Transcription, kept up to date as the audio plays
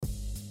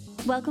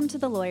Welcome to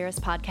the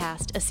Lawyerist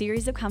Podcast, a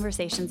series of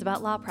conversations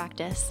about law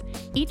practice.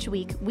 Each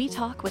week, we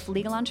talk with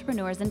legal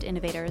entrepreneurs and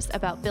innovators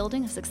about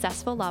building a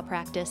successful law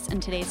practice in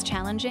today's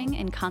challenging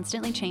and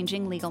constantly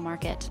changing legal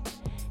market.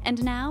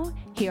 And now,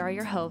 here are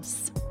your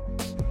hosts.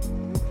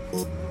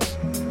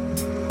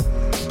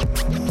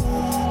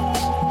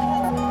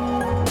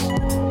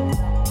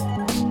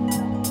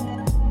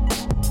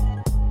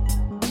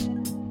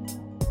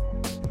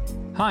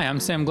 Hi,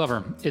 I'm Sam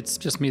Glover. It's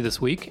just me this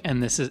week,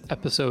 and this is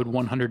episode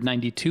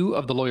 192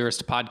 of the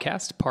Lawyerist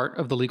Podcast, part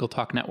of the Legal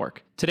Talk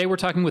Network. Today we're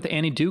talking with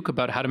Annie Duke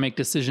about how to make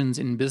decisions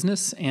in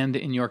business and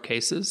in your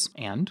cases,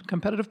 and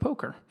competitive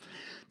poker.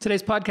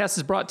 Today's podcast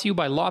is brought to you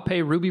by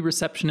LawPay, Ruby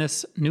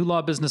Receptionist, New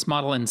Law Business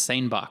Model, and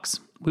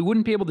SaneBox. We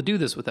wouldn't be able to do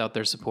this without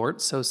their support,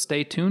 so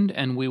stay tuned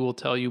and we will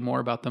tell you more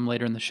about them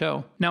later in the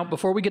show. Now,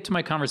 before we get to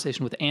my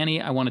conversation with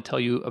Annie, I want to tell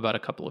you about a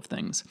couple of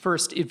things.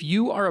 First, if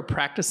you are a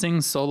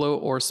practicing solo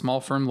or small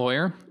firm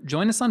lawyer,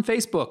 join us on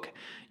Facebook.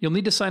 You'll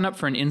need to sign up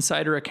for an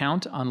insider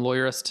account on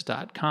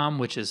lawyerist.com,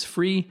 which is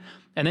free,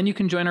 and then you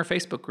can join our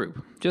Facebook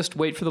group. Just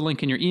wait for the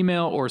link in your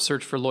email or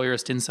search for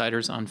Lawyerist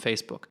Insiders on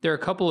Facebook. There are a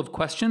couple of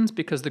questions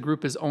because the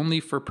group is only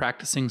for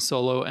practicing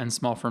solo and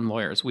small firm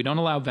lawyers. We don't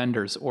allow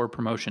vendors or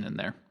promotion in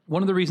there.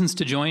 One of the reasons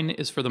to join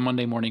is for the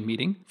Monday morning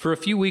meeting. For a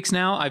few weeks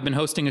now, I've been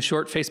hosting a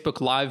short Facebook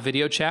Live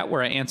video chat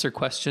where I answer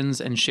questions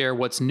and share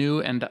what's new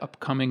and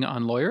upcoming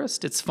on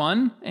Lawyerist. It's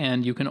fun,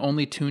 and you can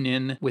only tune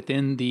in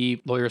within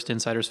the Lawyerist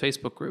Insiders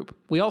Facebook group.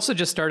 We also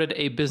just started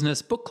a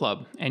business book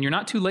club, and you're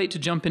not too late to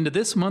jump into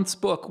this month's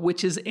book,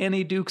 which is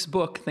Annie Duke's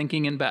book,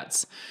 Thinking in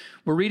Bets.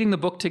 We're reading the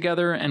book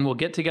together, and we'll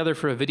get together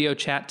for a video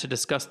chat to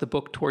discuss the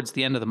book towards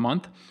the end of the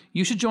month.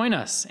 You should join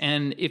us.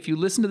 And if you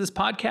listen to this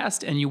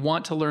podcast and you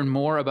want to learn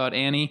more about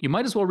Annie, you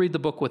might as well read the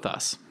book with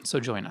us. So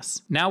join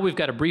us. Now we've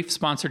got a brief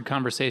sponsored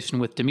conversation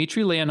with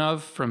Dmitry Leonov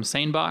from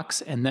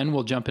SaneBox, and then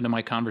we'll jump into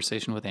my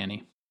conversation with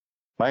Annie.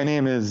 My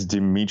name is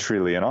Dmitry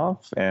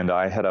Leonov, and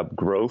I head up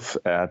growth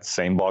at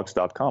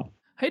sanebox.com.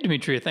 Hey,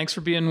 Dmitry. Thanks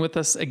for being with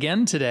us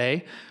again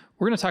today.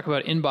 We're going to talk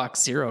about Inbox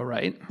Zero,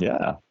 right?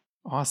 Yeah.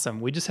 Awesome.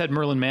 We just had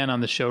Merlin Mann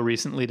on the show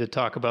recently to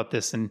talk about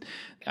this. And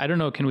I don't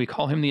know, can we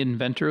call him the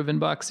inventor of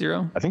Inbox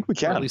Zero? I think we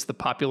can. Or at least the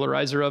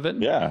popularizer of it?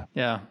 Yeah.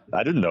 Yeah.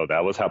 I didn't know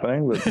that was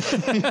happening, but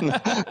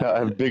I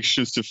have big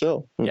shoes to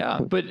fill. Yeah.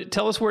 But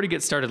tell us where to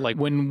get started. Like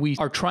when we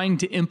are trying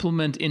to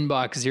implement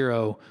Inbox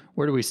Zero,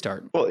 where do we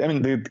start? Well, I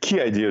mean, the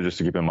key idea just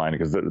to keep in mind,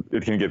 because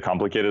it can get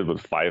complicated with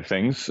 5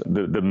 things.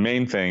 The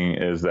main thing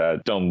is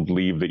that don't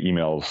leave the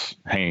emails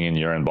hanging in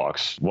your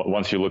inbox.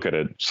 Once you look at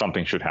it,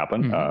 something should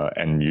happen,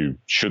 and you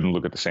shouldn't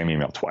look at the same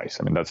email twice.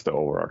 I mean, that's the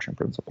overarching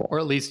principle. Or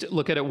at least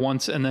look at it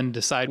once and then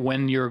decide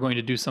when you're going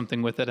to do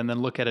something with it, and then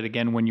look at it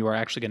again when you are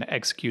actually going to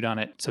execute on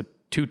it. So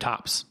 2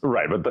 tops.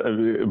 Right.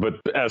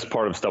 But as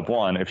part of step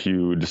 1, if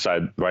you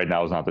decide right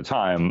now is not the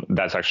time,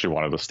 that's actually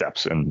one of the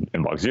steps in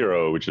Inbox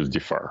Zero, which is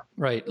defer.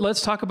 Right.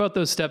 Let's talk about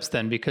those steps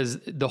then, because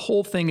the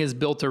whole thing is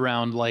built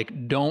around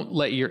like, don't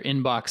let your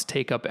inbox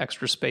take up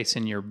extra space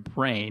in your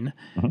brain.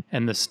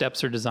 And the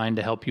steps are designed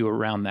to help you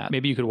around that.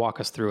 Maybe you could walk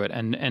us through it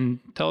and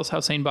tell us how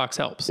SaneBox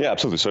helps. Yeah,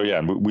 absolutely. So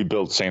yeah, we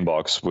built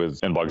SaneBox with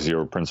Inbox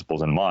Zero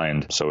principles in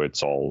mind. So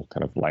it's all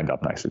kind of lined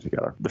up nicely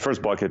together. The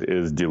first bucket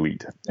is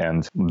delete.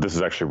 And this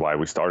is actually why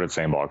we started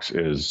SaneBox.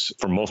 Is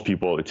for most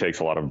people, it takes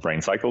a lot of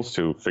brain cycles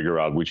to figure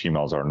out which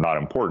emails are not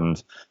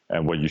important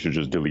and what you should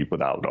just delete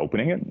without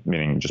opening it,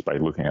 meaning just by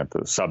looking at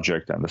the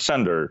subject and the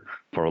sender.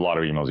 For a lot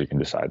of emails, you can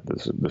decide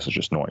this is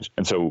just noise.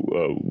 And so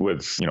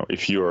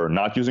if you're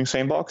not using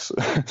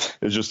SaneBox,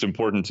 it's just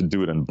important to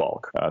do it in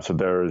bulk. So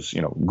there's,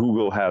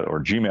 Google has,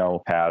 or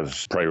Gmail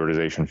has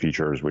prioritization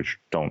features, which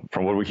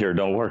from what we hear,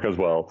 don't work as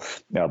well.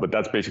 But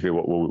that's basically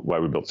why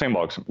we built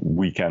SaneBox.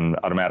 We can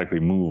automatically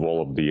move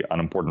all of the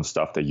unimportant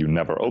stuff that you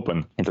never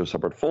open into a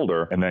separate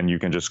folder. And then you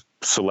can just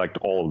select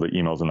all of the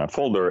emails in that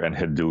folder and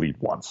hit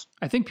delete once.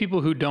 I think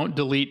people who don't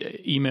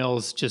delete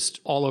emails just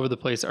all over the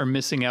place are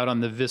missing out on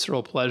the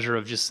visceral pleasure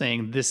of just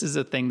saying, this is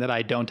a thing that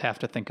I don't have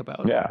to think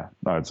about. Yeah,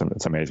 no,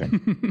 it's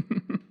amazing.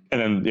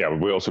 And then,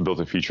 we also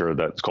built a feature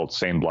that's called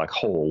Sane Black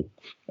Hole,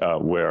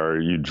 where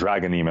you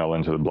drag an email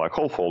into the black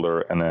hole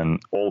folder, and then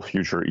all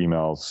future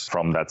emails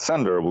from that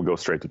sender will go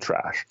straight to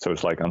trash. So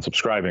it's like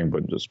unsubscribing,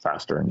 but just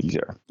faster and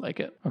easier. Like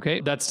it.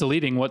 Okay, that's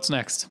deleting. What's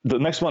next? The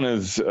next one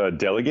is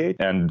delegate,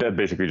 and that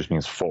basically just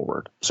means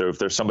forward. So if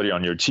there's somebody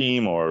on your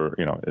team or,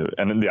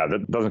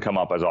 that doesn't come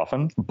up as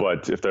often,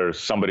 but if there's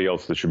somebody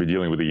else that should be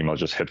dealing with the email,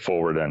 just hit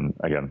forward. And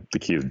again, the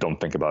key is don't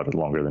think about it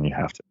longer than you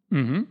have to.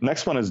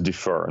 Next one is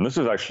defer. And this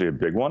is actually a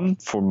big one.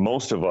 For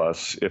most of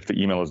us, if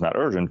the email is not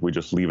urgent, we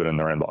just leave it in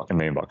the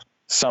inbox.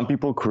 Some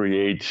people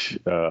create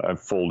a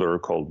folder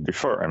called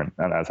defer. And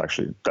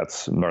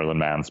that's Merlin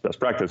Mann's best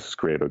practice,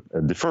 create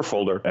a defer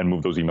folder and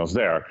move those emails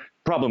there.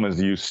 Problem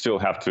is you still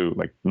have to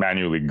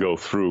manually go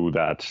through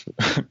that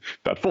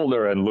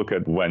folder and look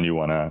at when you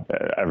want to,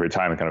 every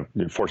time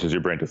it forces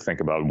your brain to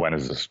think about when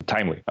is this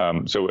timely.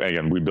 So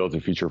again, we built a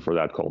feature for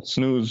that called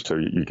snooze. So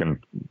you can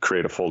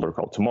create a folder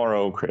called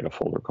tomorrow, create a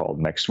folder called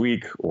next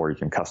week, or you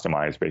can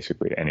customize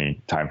basically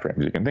any time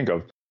frames you can think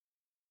of.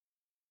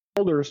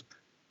 Folders.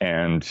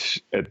 and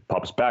it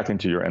pops back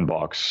into your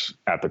inbox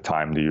at the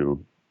time that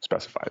you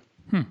specified.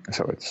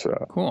 So it's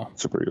cool.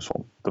 Super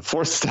useful. The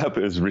fourth step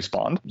is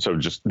respond. So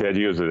just the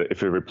idea is that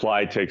if a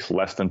reply takes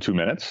less than 2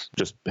 minutes,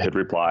 just hit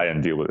reply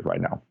and deal with it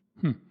right now.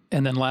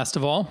 And then last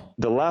of all?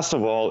 The last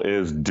of all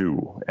is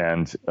do.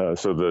 And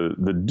so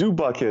the do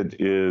bucket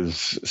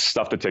is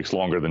stuff that takes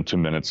longer than 2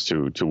 minutes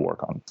to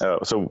work on.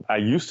 So I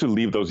used to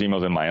leave those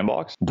emails in my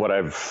inbox. What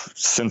I've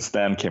since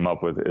then came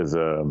up with is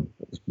a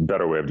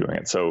better way of doing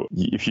it. So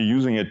if you're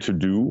using a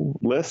to-do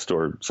list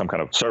or some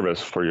kind of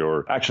service for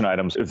your action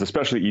items, it's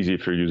especially easy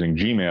if you're using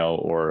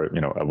Gmail or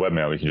a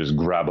webmail. You can just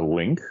grab a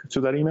link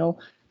to that email,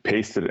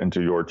 paste it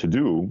into your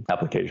to-do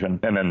application,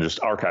 and then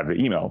just archive the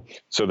email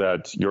so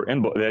that your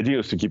inbox, the idea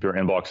is to keep your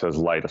inbox as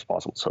light as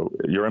possible. So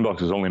your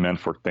inbox is only meant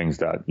for things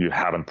that you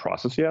haven't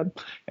processed yet.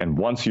 And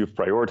once you've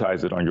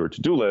prioritized it on your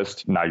to-do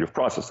list, now you've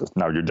processed it.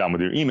 Now you're done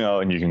with your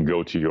email and you can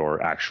go to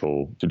your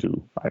actual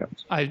to-do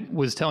items. I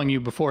was telling you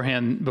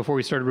beforehand, before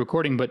we started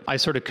recording, but I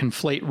sort of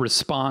conflate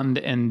respond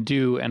and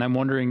do. And I'm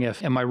wondering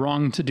am I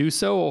wrong to do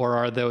so,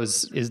 or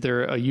is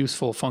there a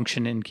useful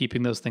function in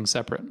keeping those things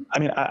separate? I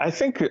mean, I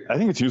think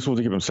it's useful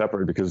to keep them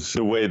separate because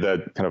the way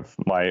that kind of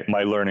my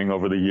learning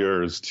over the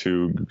years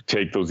to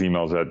take those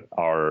emails that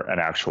are an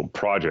actual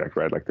project,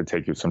 right? Like to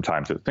take you some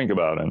time to think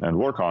about and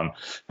work on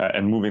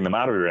and moving them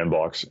out of your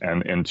inbox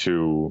and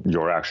into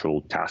your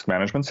actual task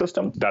management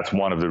system. That's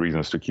one of the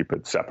reasons to keep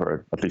it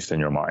separate, at least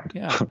in your mind.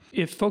 Yeah.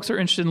 If folks are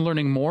interested in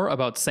learning more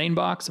about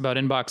SaneBox, about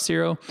Inbox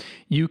Zero,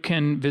 you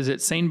can visit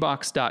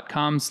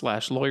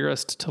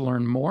sanebox.com/lawyerist to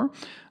learn more.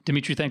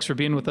 Dimitri, thanks for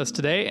being with us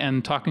today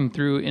and talking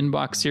through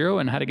Inbox Zero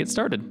and how to get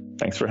started.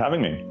 Thanks for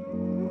having me.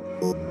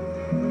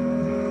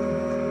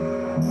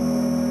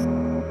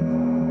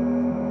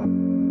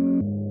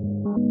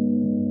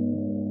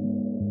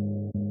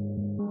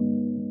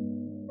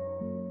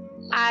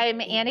 I'm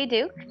Annie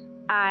Duke.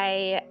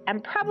 I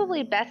am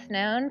probably best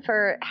known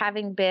for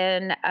having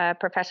been a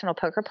professional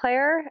poker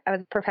player. I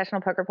was a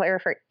professional poker player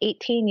for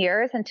 18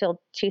 years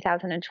until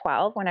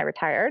 2012 when I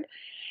retired.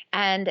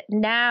 And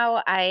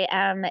now I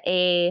am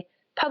a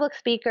public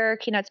speaker,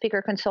 keynote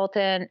speaker,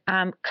 consultant,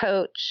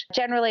 coach,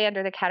 generally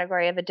under the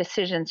category of a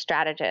decision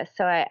strategist.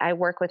 So I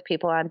work with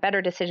people on better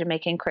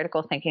decision-making,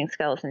 critical thinking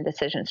skills, and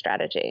decision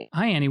strategy.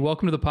 Hi, Annie.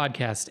 Welcome to the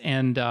podcast.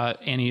 And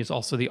Annie is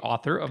also the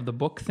author of the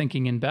book,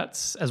 Thinking in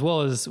Bets, as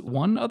well as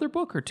one other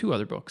book or two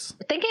other books?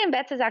 Thinking in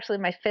Bets is actually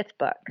my fifth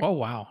book. Oh,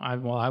 wow. I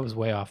was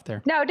way off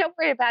there. No, don't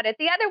worry about it.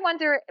 The other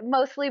ones are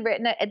mostly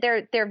written,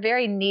 they're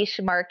very niche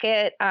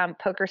market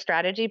poker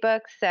strategy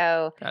books.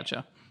 So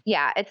Gotcha.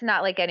 Yeah, it's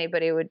not like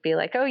anybody would be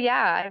like, oh,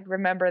 yeah, I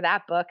remember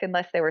that book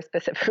unless they were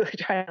specifically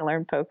trying to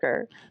learn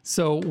poker.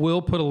 So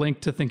we'll put a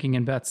link to Thinking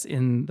in Bets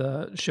in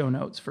the show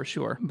notes for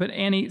sure. But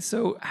Annie,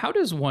 so how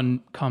does one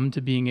come to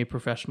being a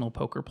professional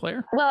poker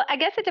player? Well, I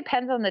guess it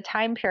depends on the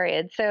time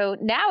period. So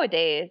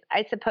nowadays,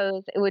 I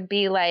suppose it would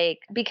be like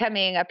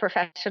becoming a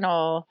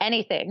professional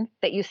anything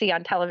that you see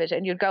on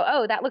television. You'd go,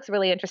 oh, that looks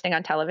really interesting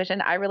on television.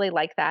 I really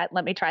like that.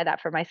 Let me try that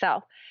for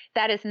myself.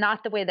 That is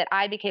not the way that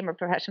I became a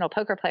professional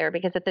poker player,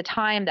 because at the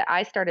time that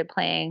I started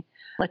playing,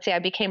 let's say I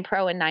became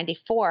pro in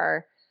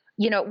 94,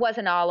 it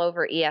wasn't all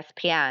over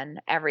ESPN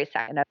every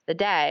second of the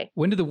day.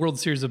 When did the World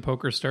Series of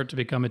Poker start to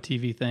become a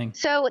TV thing?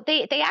 So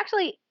they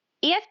actually,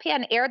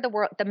 ESPN aired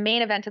the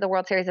main event of the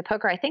World Series of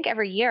Poker, I think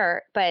every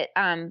year, but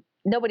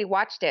nobody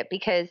watched it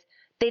because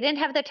they didn't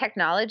have the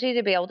technology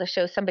to be able to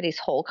show somebody's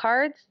hole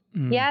cards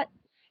yet.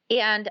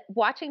 And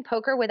watching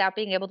poker without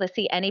being able to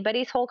see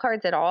anybody's hole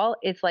cards at all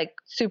is like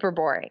super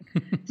boring.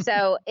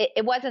 So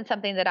it wasn't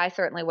something that I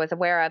certainly was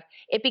aware of.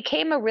 It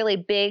became a really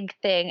big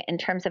thing in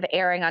terms of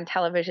airing on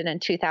television in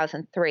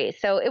 2003.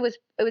 So it was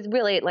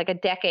really like a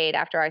decade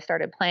after I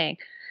started playing.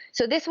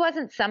 So this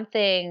wasn't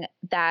something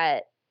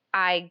that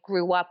I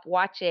grew up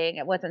watching.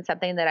 It wasn't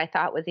something that I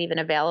thought was even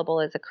available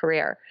as a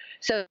career.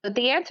 So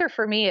the answer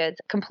for me is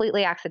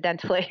completely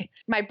accidentally.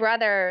 My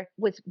brother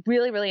was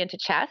really, really into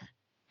chess.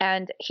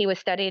 And he was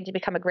studying to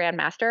become a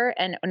grandmaster.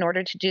 And in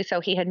order to do so,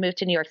 he had moved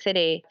to New York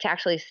City to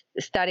actually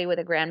study with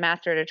a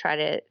grandmaster to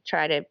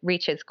try to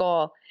reach his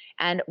goal.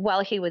 And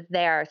while he was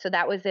there, so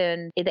that was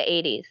in the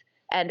 80s.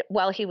 And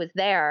while he was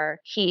there,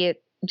 he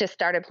just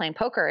started playing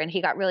poker and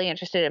he got really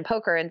interested in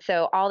poker. And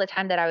so all the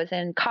time that I was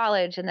in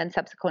college and then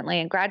subsequently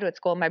in graduate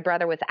school, my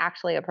brother was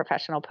actually a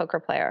professional poker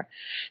player.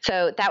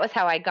 So that was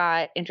how I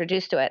got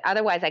introduced to it.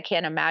 Otherwise, I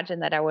can't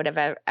imagine that I would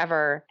have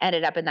ever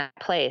ended up in that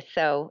place.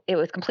 So it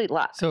was complete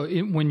luck. So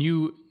when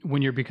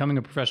you're becoming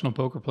a professional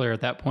poker player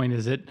at that point,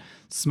 is it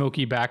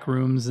smoky back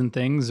rooms and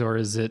things, or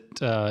is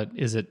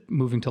it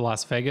moving to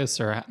Las Vegas,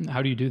 or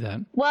how do you do that?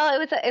 Well,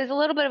 it was a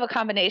little bit of a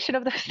combination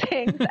of those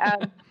things,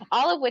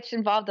 all of which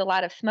involved a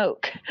lot of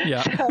smoke.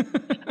 Yeah.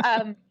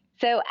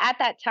 So at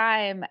that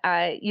time,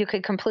 you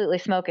could completely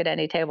smoke at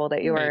any table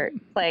that you were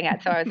playing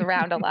at. So I was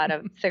around a lot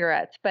of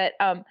cigarettes. But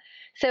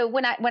so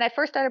when I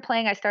first started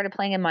playing, I started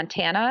playing in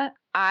Montana.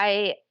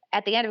 I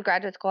at the end of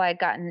graduate school, I had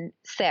gotten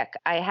sick.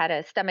 I had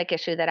a stomach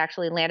issue that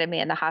actually landed me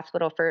in the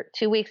hospital for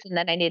 2 weeks, and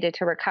then I needed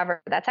to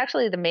recover. That's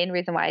actually the main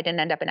reason why I didn't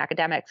end up in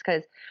academics,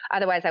 because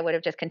otherwise I would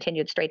have just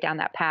continued straight down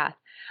that path.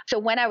 So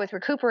when I was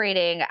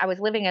recuperating, I was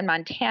living in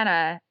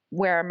Montana,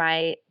 where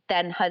my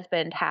then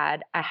husband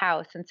had a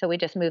house. And so we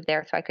just moved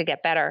there so I could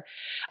get better.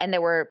 And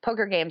there were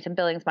poker games in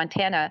Billings,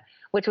 Montana,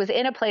 which was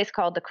in a place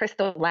called the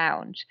Crystal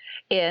Lounge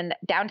in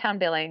downtown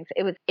Billings.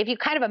 It was, if you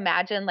kind of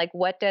imagine, like,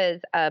 what does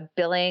a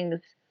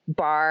Billings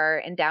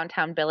bar in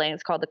downtown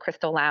Billings called the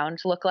Crystal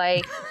Lounge look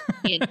like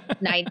in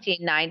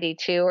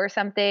 1992 or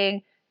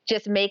something?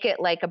 Just make it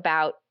like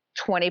about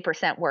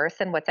 20% worse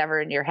than what's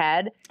ever in your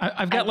head.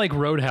 I've got like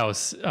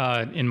Roadhouse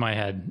in my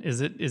head.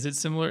 Is it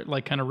similar,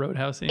 like kind of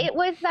Roadhouse-y? It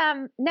was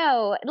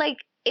no, like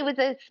it was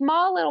a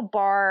small little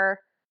bar,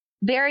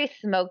 very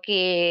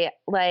smoky.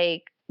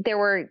 Like there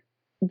were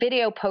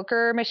video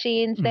poker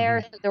machines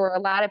there, so there were a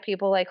lot of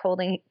people like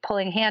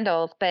pulling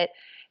handles, but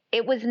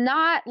it was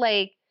not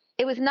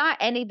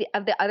any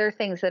of the other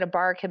things that a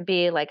bar can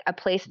be, like a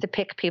place to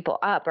pick people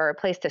up or a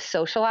place to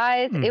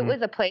socialize. It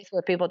was a place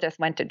where people just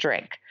went to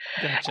drink.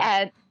 Gotcha.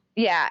 And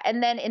yeah.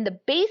 And then in the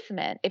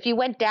basement, if you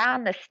went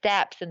down the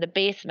steps in the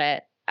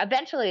basement,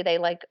 eventually they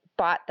like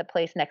bought the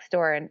place next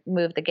door and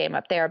moved the game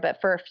up there. But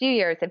for a few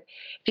years, if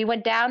you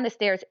went down the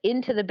stairs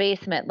into the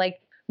basement, like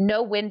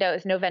no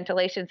windows, no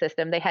ventilation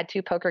system, they had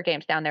 2 poker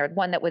games down there,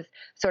 one that was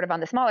sort of on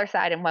the smaller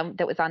side and one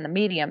that was on the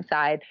medium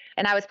side.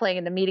 And I was playing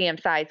in the medium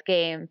sized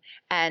game,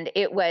 and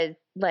it was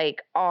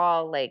like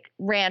all like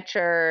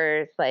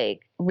ranchers,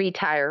 like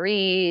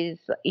retirees,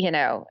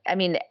 I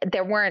mean,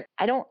 there weren't,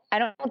 I don't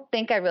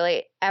think I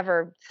really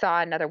ever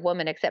saw another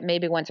woman except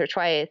maybe once or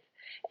twice.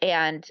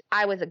 And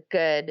I was a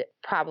good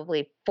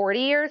probably 40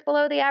 years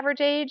below the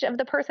average age of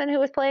the person who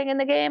was playing in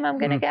the game, I'm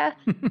going to guess.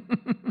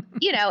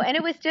 And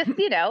it was just,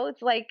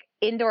 it's like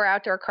indoor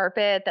outdoor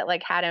carpet that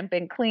like hadn't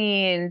been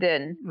cleaned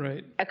and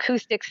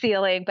acoustic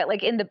ceiling, but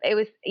like it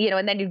was,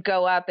 and then you'd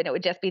go up and it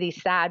would just be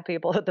these sad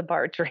people at the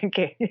bar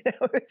drinking. It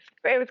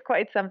was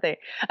quite something.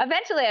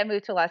 Eventually I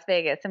moved to Las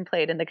Vegas and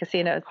played in the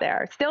casinos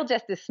there. Still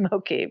just as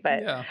smoky,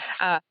 but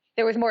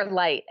there was more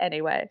light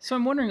anyway. So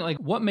I'm wondering, like,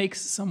 what makes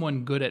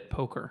someone good at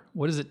poker?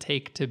 What does it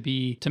take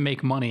to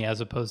make money as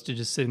opposed to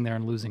just sitting there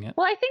and losing it?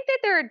 Well, I think that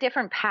there are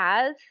different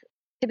paths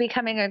to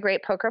becoming a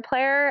great poker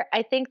player.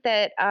 I think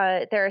that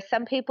there are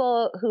some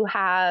people who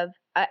have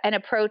an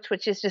approach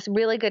which is just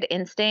really good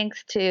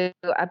instincts to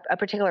a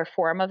particular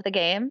form of the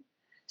game.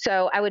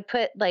 So I would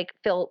put like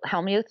Phil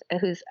Hellmuth,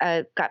 who's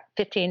got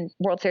 15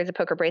 World Series of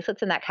Poker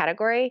bracelets in that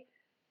category.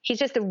 He's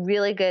just a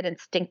really good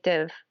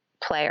instinctive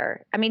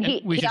player. I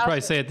mean, we should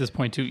probably say at this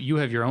point too, you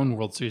have your own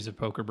World Series of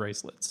Poker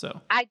bracelets.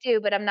 So I do,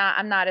 but I'm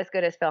not as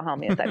good as Phil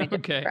Hellmuth. I mean,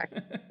 okay.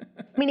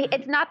 I mean,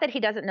 it's not that he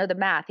doesn't know the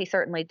math. He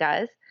certainly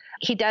does.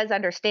 He does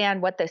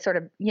understand what the sort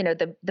of,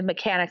 the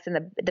mechanics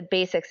and the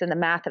basics and the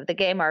math of the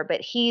game are,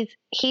 but he's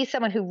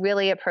someone who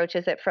really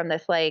approaches it from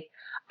this, like,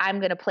 I'm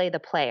going to play the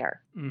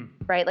player,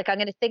 right? Like I'm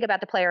going to think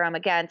about the player I'm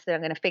against, and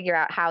I'm going to figure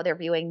out how they're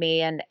viewing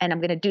me. And I'm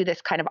going to do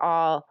this kind of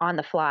all on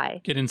the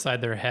fly. Get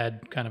inside their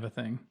head kind of a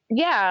thing.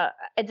 Yeah,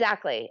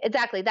 exactly.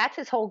 That's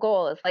his whole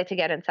goal, is like to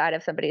get inside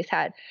of somebody's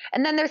head.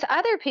 And then there's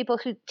other people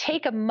who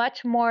take a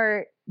much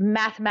more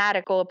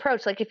mathematical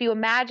approach. Like if you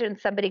imagine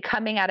somebody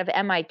coming out of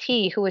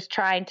MIT who is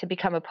trying to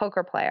become a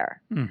poker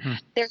player,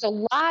 there's a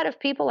lot of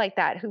people like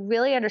that who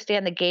really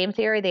understand the game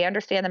theory. They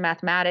understand the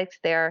mathematics.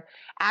 They're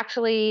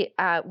actually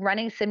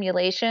running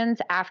simulations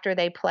after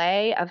they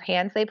play of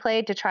hands they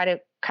played to try to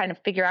kind of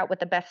figure out what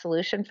the best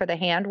solution for the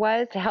hand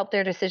was to help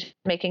their decision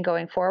making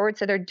going forward.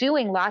 So they're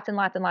doing lots and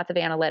lots and lots of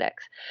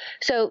analytics.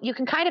 So you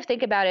can kind of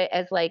think about it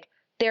as like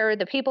they're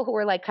the people who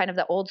are like kind of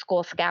the old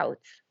school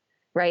scouts,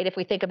 right? If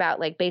we think about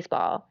like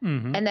baseball.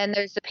 And then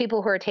there's the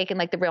people who are taking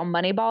like the real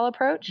Moneyball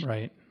approach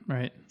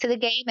to the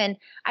game. And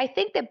I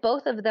think that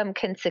both of them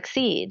can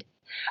succeed.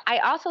 I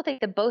also think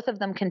that both of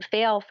them can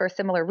fail for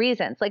similar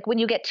reasons. Like when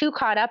you get too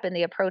caught up in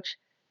the approach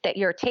that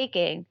you're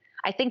taking,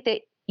 I think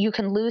that you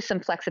can lose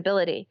some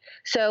flexibility.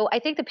 So I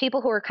think the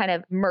people who are kind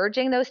of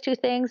merging those two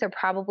things are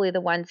probably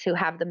the ones who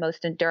have the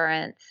most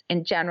endurance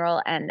in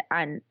general and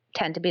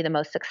tend to be the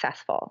most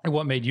successful. And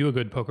what made you a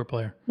good poker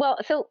player? Well,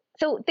 so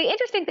the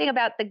interesting thing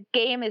about the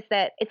game is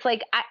that it's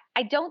like,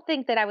 I don't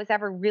think that I was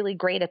ever really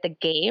great at the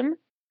game,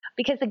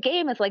 because the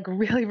game is like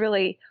really,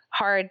 really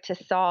hard to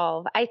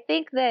solve. I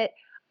think that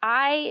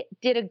I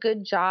did a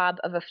good job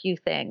of a few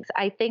things.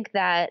 I think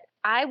that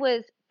I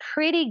was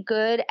pretty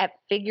good at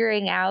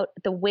figuring out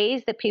the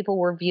ways that people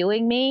were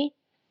viewing me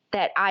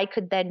that I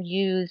could then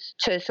use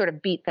to sort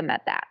of beat them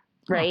at that,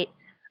 right?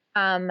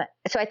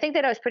 So I think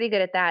that I was pretty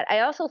good at that. I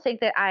also think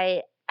that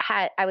I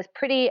was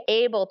pretty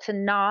able to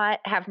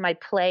not have my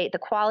play, the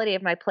quality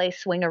of my play,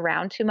 swing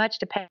around too much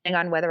depending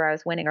on whether I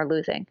was winning or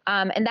losing.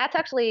 And that's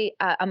actually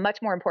a much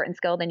more important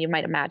skill than you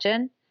might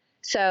imagine.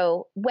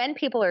 So when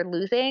people are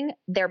losing,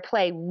 their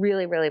play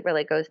really, really,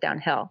 really goes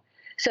downhill.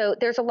 So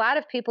there's a lot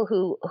of people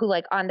who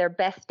like on their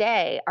best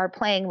day are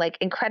playing like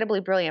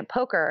incredibly brilliant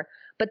poker,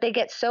 but they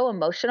get so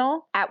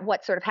emotional at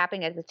what's sort of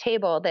happening at the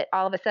table that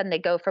all of a sudden they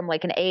go from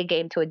like an A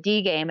game to a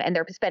D game, and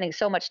they're spending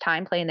so much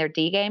time playing their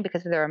D game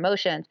because of their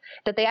emotions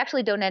that they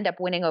actually don't end up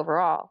winning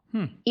overall,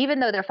 even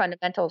though their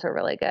fundamentals are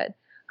really good.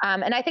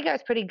 And I think I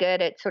was pretty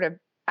good at sort of,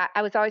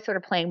 I was always sort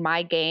of playing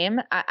my game.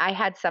 I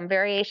had some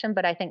variation,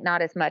 but I think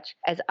not as much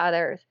as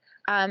others.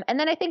 And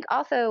then I think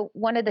also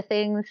one of the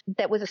things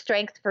that was a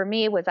strength for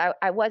me was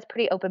I was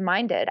pretty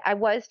open-minded. I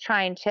was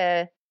trying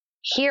to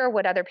hear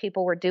what other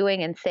people were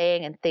doing and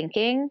saying and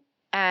thinking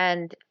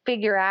and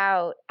figure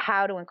out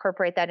how to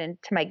incorporate that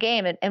into my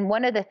game. And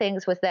one of the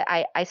things was that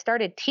I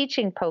started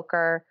teaching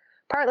poker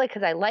partly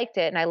because I liked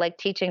it and I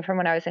liked teaching from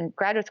when I was in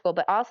graduate school,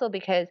 but also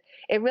because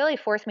it really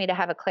forced me to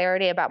have a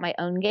clarity about my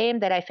own game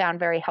that I found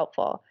very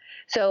helpful.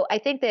 So I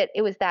think that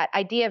it was that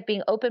idea of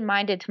being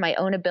open-minded to my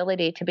own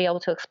ability to be able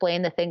to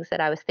explain the things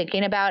that I was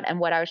thinking about and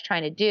what I was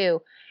trying to do,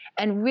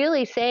 and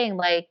really saying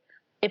like,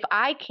 if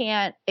I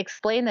can't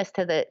explain this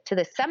to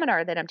the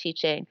seminar that I'm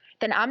teaching,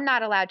 then I'm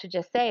not allowed to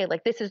just say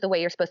like, this is the way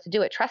you're supposed to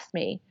do it. Trust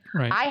me.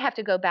 Right. I have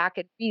to go back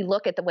and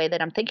relook at the way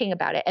that I'm thinking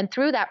about it. And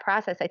through that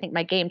process, I think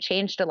my game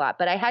changed a lot,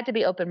 but I had to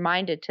be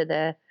open-minded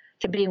to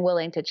being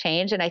willing to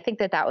change. And I think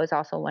that was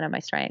also one of my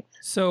strengths.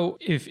 So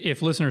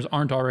if listeners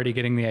aren't already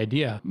getting the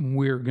idea,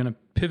 we're going to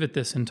pivot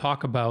this and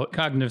talk about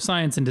cognitive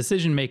science and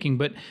decision making.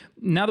 But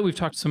now that we've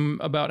talked some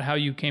about how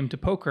you came to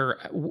poker,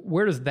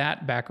 where does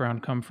that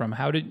background come from?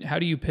 How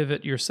do you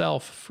pivot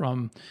yourself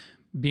from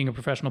being a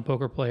professional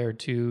poker player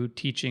to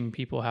teaching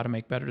people how to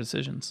make better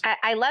decisions?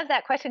 I love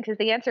that question because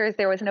the answer is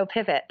there was no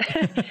pivot.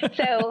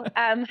 So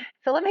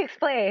let me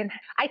explain.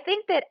 I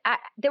think that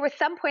there was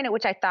some point at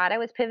which I thought I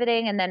was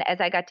pivoting. And then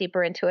as I got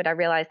deeper into it, I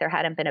realized there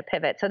hadn't been a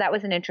pivot. So that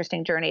was an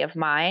interesting journey of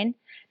mine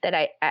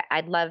that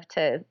I'd love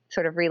to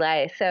sort of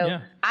relay. So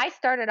yeah. I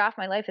started off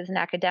my life as an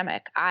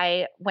academic.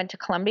 I went to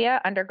Columbia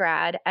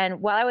undergrad.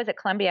 And while I was at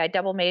Columbia, I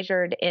double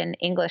majored in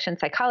English and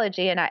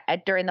psychology. And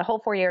during the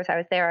whole 4 years I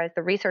was there, I was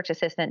the research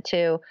assistant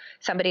to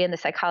somebody in the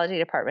psychology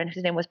department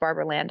whose name was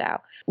Barbara Landau.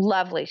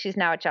 Lovely. She's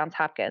now at Johns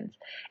Hopkins.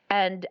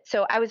 And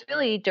so I was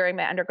really, during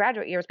my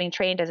undergraduate years, being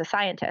trained as a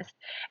scientist.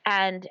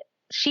 And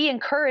she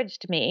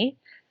encouraged me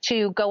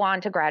to go on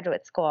to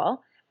graduate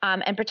school.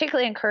 And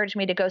particularly encouraged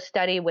me to go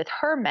study with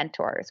her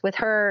mentors, with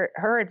her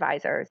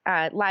advisors,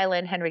 Lila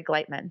and Henry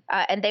Gleitman.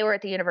 And they were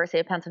at the University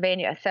of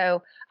Pennsylvania.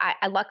 So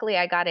luckily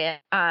I got in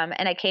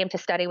and I came to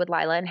study with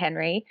Lila and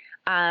Henry.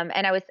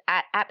 And I was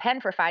at Penn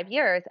for 5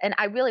 years. And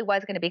I really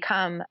was going to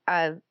become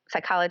a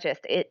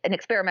psychologist, an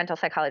experimental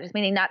psychologist,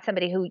 meaning not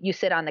somebody who you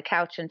sit on the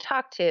couch and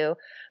talk to,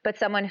 but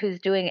someone who's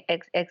doing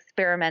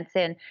experiments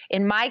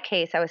in my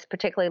case, I was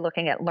particularly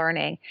looking at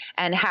learning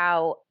and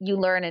how you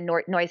learn in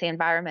noisy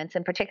environments,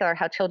 in particular,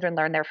 how children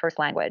learn their first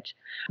language.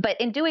 But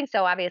in doing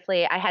so,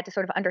 obviously, I had to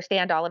sort of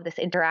understand all of this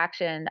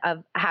interaction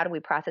of how do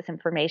we process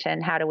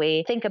information? How do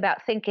we think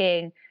about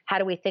thinking? How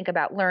do we think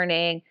about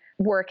learning?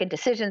 Work in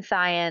decision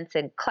science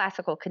and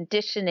classical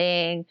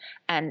conditioning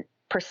and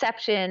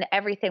perception,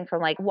 everything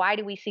from like, why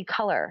do we see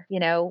color? You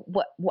know,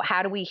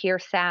 how do we hear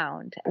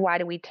sound? Why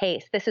do we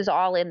taste? This is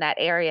all in that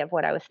area of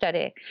what I was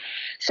studying.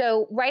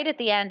 So right at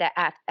the end,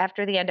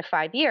 after the end of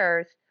 5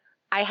 years,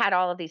 I had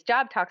all of these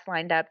job talks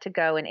lined up to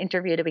go and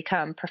interview to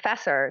become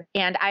professor.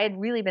 And I had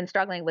really been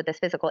struggling with this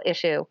physical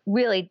issue,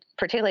 really,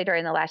 particularly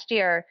during the last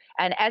year.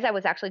 And as I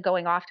was actually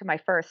going off to my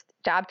first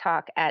job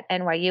talk at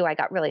NYU, I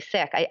got really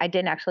sick. I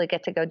didn't actually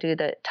get to go do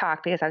the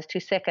talk because I was too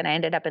sick, and I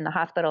ended up in the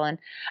hospital. And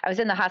I was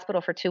in the hospital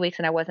for 2 weeks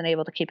and I wasn't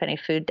able to keep any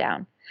food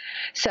down.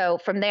 So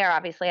from there,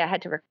 obviously, I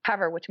had to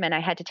recover, which meant I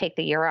had to take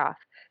the year off.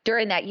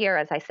 During that year,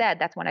 as I said,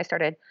 that's when I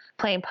started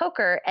playing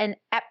poker. And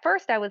at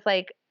first I was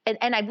like,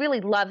 and I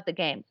really loved the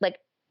game. Like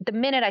the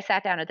minute I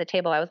sat down at the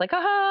table, I was like,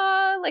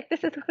 like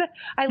this is what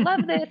I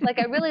love this. Like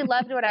I really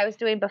loved what I was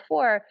doing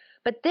before,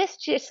 but this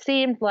just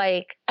seemed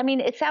like, I mean,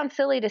 it sounds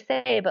silly to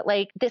say, but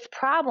like this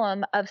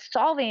problem of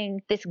solving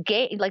this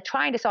game, like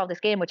trying to solve this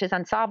game, which is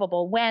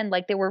unsolvable when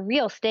like there were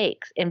real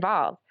stakes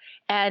involved.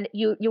 And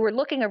you were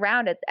looking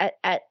around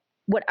at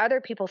what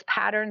other people's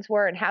patterns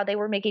were and how they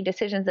were making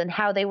decisions and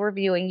how they were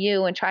viewing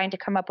you and trying to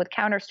come up with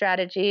counter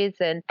strategies.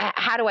 And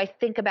how do I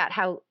think about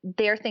how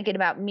they're thinking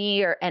about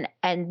me and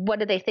what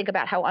do they think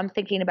about how I'm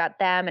thinking about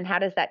them? And how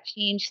does that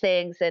change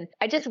things? And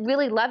I just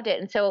really loved it.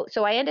 And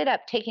so I ended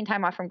up taking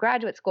time off from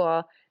graduate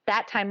school.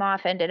 That time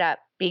off ended up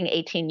being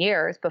 18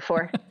 years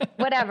before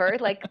whatever,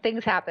 like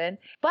things happen.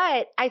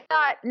 But I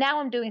thought, now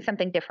I'm doing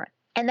something different.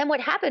 And then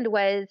what happened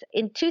was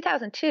in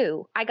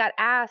 2002, I got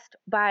asked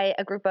by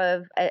a group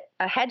of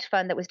a hedge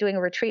fund that was doing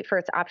a retreat for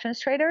its options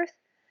traders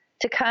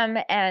to come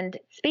and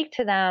speak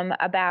to them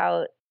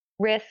about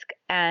risk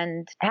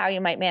and how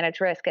you might manage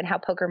risk and how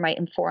poker might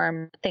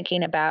inform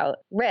thinking about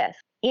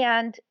risk.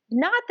 And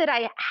not that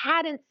I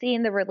hadn't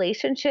seen the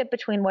relationship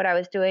between what I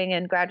was doing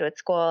in graduate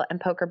school and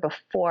poker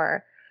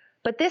before,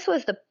 but this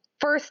was the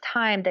first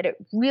time that it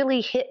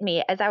really hit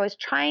me as I was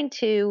trying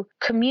to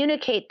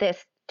communicate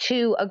this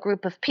to a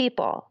group of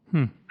people,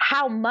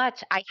 how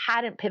much I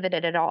hadn't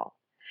pivoted at all.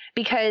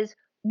 Because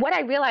what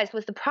I realized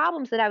was the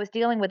problems that I was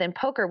dealing with in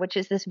poker, which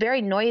is this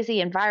very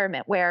noisy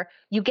environment where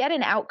you get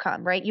an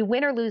outcome, right? You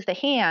win or lose the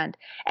hand,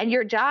 and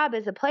your job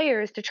as a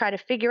player is to try to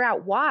figure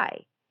out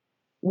why.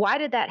 Why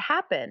did that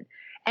happen?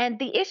 And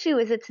the issue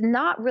is it's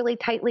not really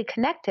tightly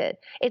connected.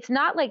 It's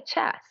not like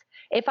chess.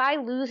 If I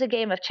lose a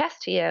game of chess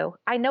to you,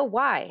 I know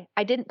why.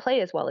 I didn't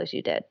play as well as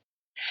you did.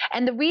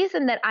 And the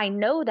reason that I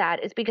know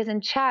that is because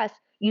in chess,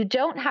 you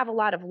don't have a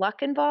lot of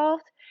luck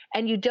involved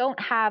and you don't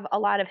have a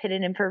lot of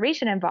hidden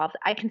information involved.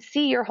 I can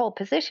see your whole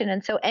position.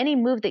 And so any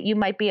move that you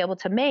might be able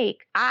to make,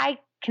 I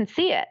can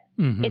see it.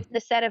 Mm-hmm. It's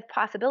the set of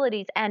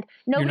possibilities. And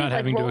nobody's You're not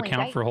having to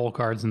account dice for whole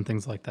cards and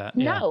things like that.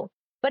 No.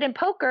 But in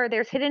poker,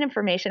 there's hidden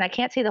information. I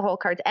can't see the whole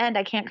cards and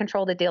I can't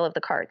control the deal of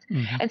the cards.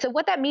 Mm-hmm. And so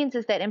what that means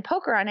is that in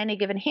poker, on any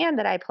given hand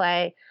that I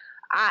play,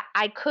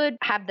 I could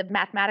have the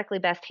mathematically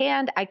best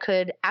hand. I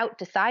could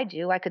out-decide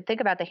you. I could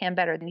think about the hand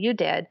better than you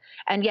did.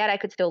 And yet I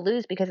could still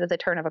lose because of the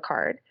turn of a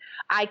card.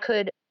 I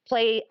could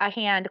play a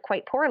hand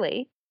quite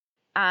poorly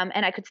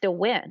and I could still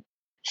win.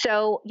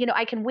 So,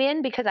 I can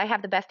win because I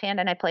have the best hand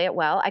and I play it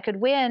well. I could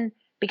win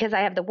because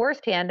I have the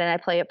worst hand and I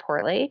play it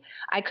poorly.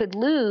 I could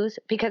lose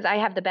because I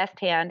have the best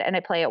hand and I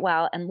play it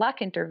well and luck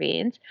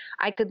intervenes.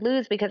 I could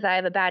lose because I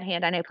have a bad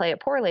hand and I play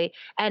it poorly.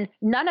 And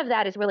none of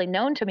that is really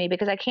known to me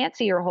because I can't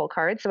see your whole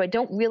card. So I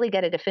don't really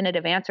get a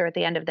definitive answer at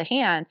the end of the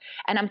hand.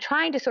 And I'm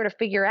trying to sort of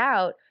figure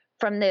out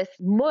from this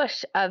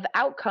mush of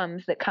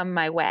outcomes that come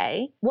my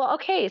way, well,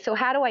 okay, so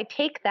how do I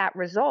take that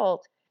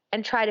result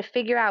and try to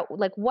figure out,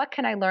 like, what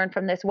can I learn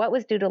from this? What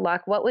was due to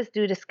luck? What was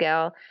due to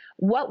skill?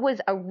 What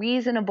was a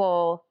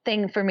reasonable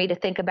thing for me to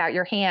think about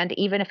your hand,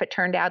 even if it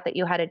turned out that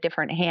you had a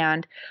different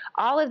hand?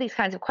 All of these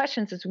kinds of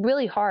questions is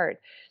really hard.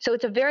 So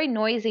it's a very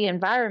noisy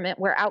environment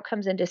where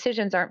outcomes and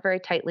decisions aren't very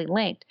tightly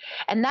linked.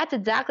 And that's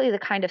exactly the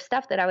kind of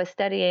stuff that I was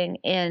studying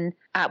in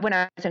when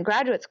I was in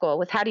graduate school,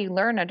 was how do you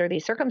learn under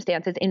these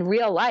circumstances in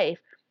real life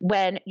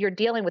when you're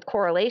dealing with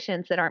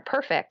correlations that aren't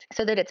perfect,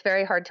 so that it's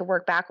very hard to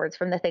work backwards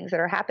from the things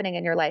that are happening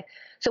in your life.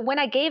 So when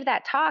I gave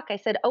that talk, I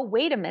said, oh,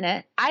 wait a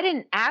minute. I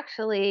didn't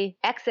actually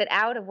exit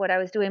out of what I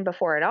was doing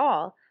before at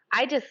all.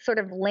 I just sort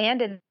of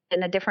landed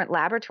in a different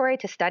laboratory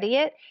to study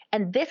it.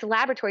 And this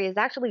laboratory is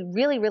actually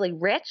really, really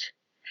rich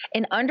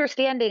in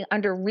understanding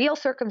under real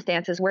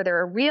circumstances where there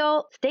are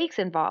real stakes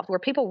involved, where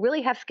people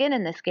really have skin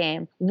in this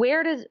game.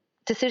 Where does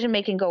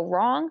decision-making go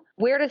wrong?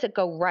 Where does it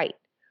go right?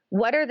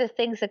 What are the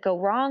things that go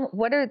wrong?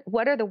 What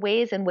are the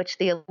ways in which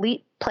the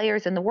elite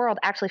players in the world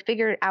actually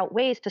figured out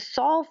ways to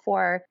solve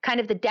for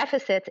kind of the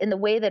deficits in the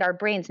way that our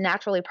brains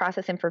naturally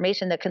process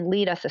information that can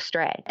lead us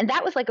astray? And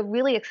that was like a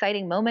really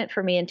exciting moment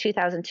for me in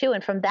 2002.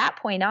 And from that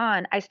point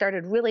on, I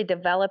started really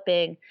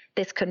developing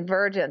this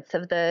convergence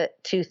of the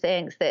two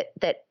things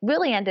that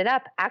really ended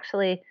up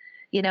actually,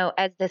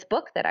 as this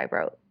book that I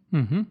wrote.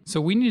 Mm-hmm. So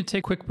we need to take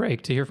a quick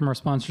break to hear from our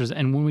sponsors.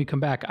 And when we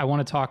come back, I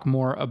want to talk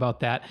more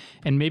about that.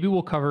 And maybe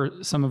we'll cover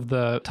some of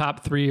the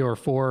top 3 or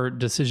 4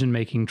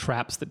 decision-making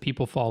traps that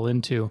people fall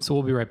into. So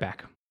we'll be right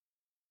back.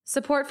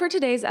 Support for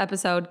today's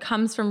episode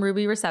comes from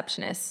Ruby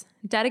Receptionists,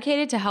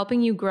 dedicated to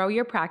helping you grow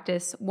your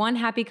practice one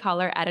happy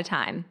caller at a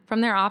time.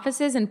 From their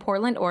offices in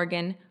Portland,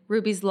 Oregon,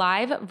 Ruby's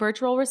live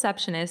virtual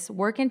receptionists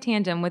work in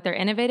tandem with their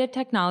innovative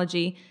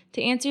technology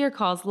to answer your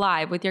calls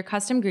live with your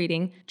custom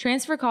greeting,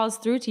 transfer calls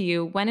through to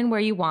you when and where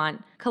you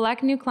want,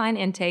 collect new client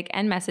intake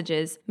and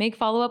messages, make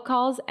follow-up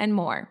calls, and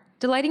more.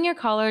 Delighting your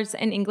callers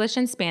in English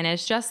and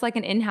Spanish just like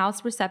an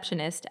in-house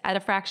receptionist at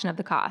a fraction of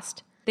the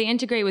cost. They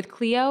integrate with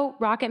Clio,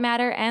 Rocket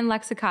Matter, and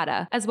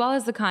Lexicata, as well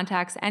as the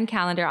contacts and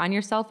calendar on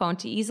your cell phone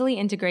to easily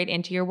integrate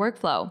into your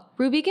workflow.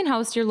 Ruby can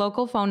host your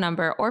local phone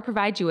number or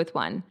provide you with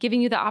one,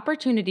 giving you the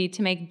opportunity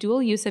to make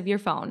dual use of your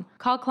phone.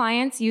 Call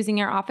clients using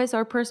your office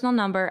or personal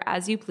number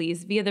as you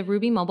please via the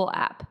Ruby mobile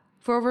app.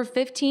 For over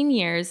 15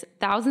 years,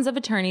 thousands of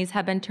attorneys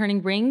have been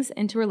turning rings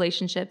into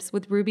relationships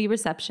with Ruby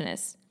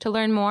receptionists. To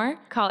learn more,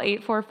 call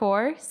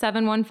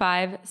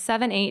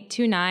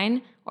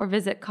 844-715-7829 or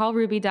visit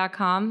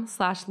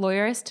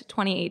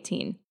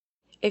callruby.com/lawyerist2018.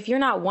 If you're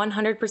not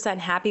 100%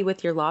 happy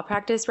with your law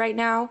practice right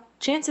now,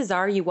 chances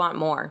are you want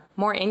more.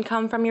 More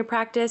income from your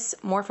practice,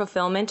 more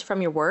fulfillment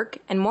from your work,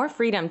 and more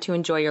freedom to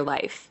enjoy your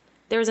life.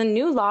 There's a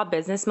new law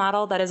business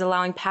model that is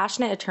allowing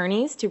passionate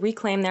attorneys to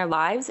reclaim their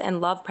lives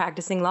and love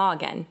practicing law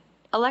again.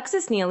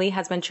 Alexis Neely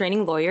has been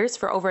training lawyers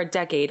for over a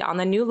decade on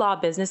the new law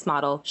business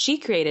model she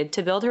created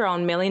to build her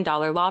own $1 million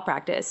law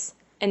practice.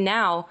 And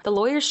now, the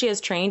lawyers she has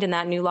trained in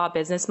that new law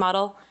business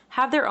model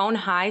have their own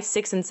high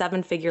 6- and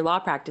 7-figure law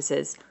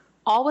practices,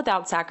 all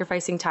without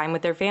sacrificing time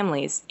with their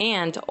families,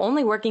 and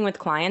only working with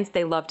clients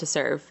they love to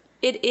serve.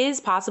 It is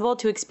possible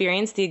to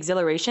experience the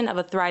exhilaration of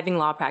a thriving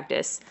law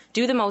practice,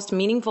 do the most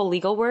meaningful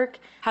legal work,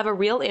 have a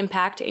real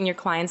impact in your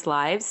clients'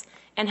 lives,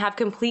 and have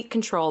complete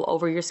control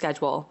over your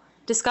schedule.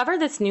 Discover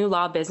this new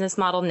law business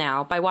model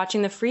now by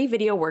watching the free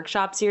video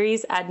workshop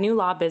series at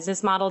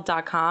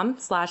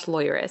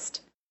newlawbusinessmodel.com/lawyerist.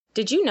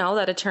 Did you know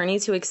that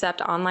attorneys who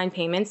accept online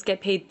payments get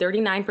paid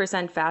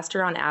 39%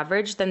 faster on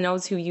average than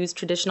those who use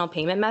traditional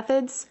payment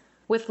methods?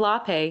 With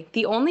LawPay,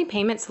 the only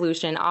payment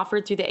solution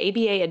offered through the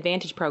ABA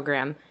Advantage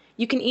program,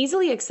 You can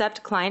easily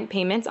accept client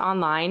payments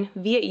online,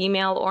 via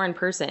email, or in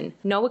person.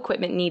 No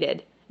equipment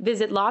needed.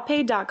 Visit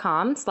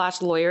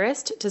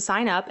lawpay.com/lawyerist to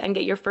sign up and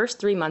get your first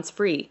 3 months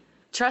free.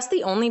 Trust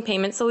the only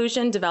payment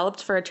solution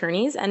developed for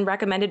attorneys and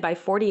recommended by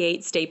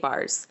 48 state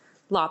bars.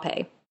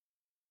 LawPay.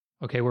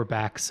 Okay, we're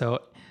back. So,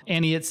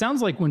 Annie, it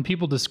sounds like when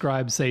people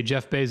describe, say,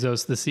 Jeff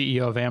Bezos, the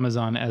CEO of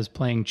Amazon, as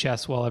playing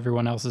chess while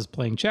everyone else is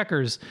playing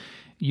checkers,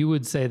 you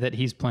would say that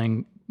he's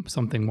playing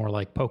something more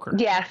like poker.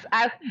 Yes,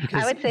 I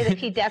would say that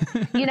he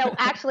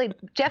actually,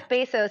 Jeff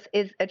Bezos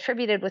is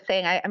attributed with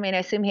saying, I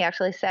assume he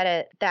actually said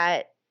it,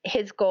 that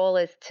his goal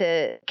is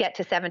to get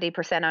to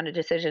 70% on a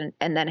decision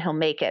and then he'll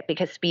make it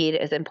because speed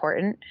is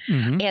important.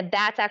 Mm-hmm. And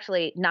that's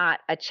actually not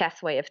a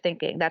chess way of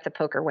thinking. That's a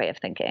poker way of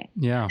thinking.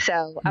 Yeah.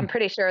 So I'm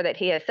pretty sure that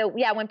he is. So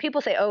yeah, when people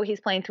say, oh,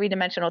 he's playing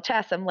 3-dimensional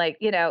chess, I'm like,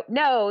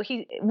 no,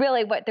 he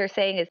really, what they're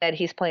saying is that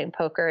he's playing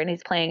poker and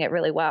he's playing it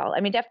really well.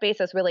 I mean, Jeff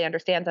Bezos really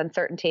understands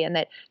uncertainty and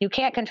that you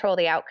can't control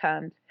the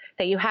outcomes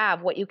that you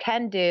have. What you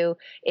can do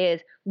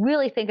is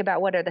really think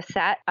about what are the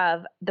set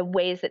of the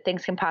ways that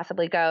things can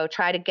possibly go,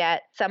 try to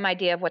get some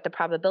idea of what the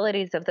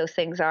probabilities of those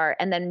things are,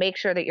 and then make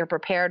sure that you're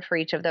prepared for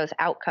each of those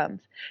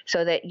outcomes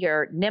so that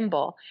you're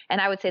nimble.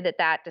 And I would say that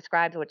that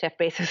describes what Jeff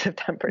Bezos has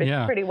done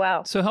pretty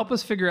well. So help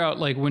us figure out,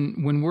 like,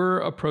 when we're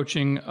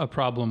approaching a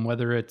problem,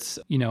 whether it's,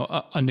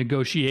 a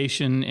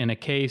negotiation in a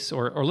case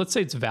or let's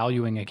say it's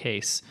valuing a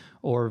case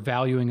or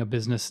valuing a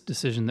business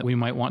decision that we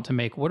might want to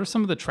make, what are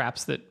some of the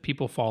traps that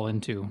people fall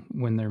into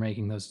when they're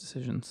making those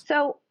decisions?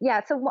 So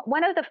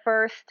one of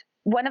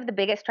the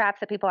biggest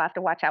traps that people have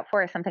to watch out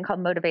for is something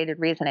called motivated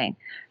reasoning.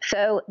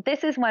 So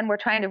this is when we're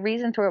trying to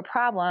reason through a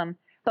problem,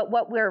 but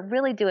what we're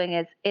really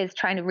doing is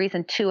trying to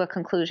reason to a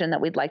conclusion that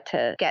we'd like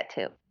to get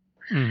to.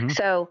 Mm-hmm.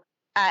 So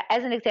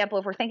as an example,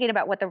 if we're thinking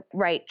about what the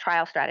right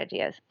trial strategy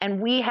is and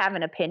we have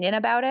an opinion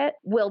about it,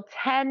 we'll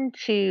tend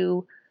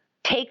to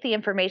take the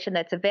information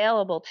that's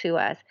available to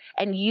us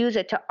and use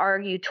it to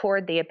argue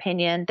toward the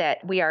opinion that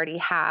we already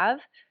have,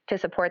 to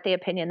support the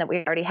opinion that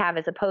we already have,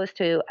 as opposed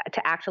to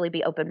actually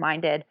be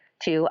open-minded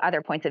to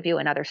other points of view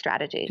and other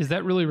strategies. Is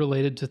that really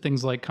related to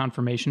things like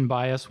confirmation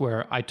bias,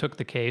 where I took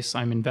the case,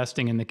 I'm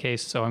investing in the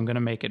case, so I'm going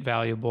to make it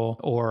valuable?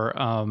 Or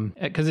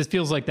because it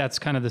feels like that's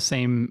kind of the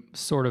same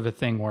sort of a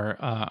thing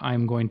where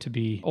I'm going to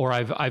be, or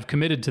I've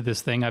committed to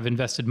this thing, I've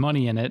invested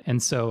money in it,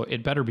 and so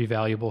it better be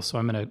valuable, so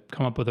I'm going to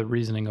come up with a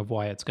reasoning of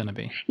why it's going to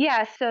be.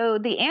 Yeah, so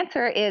the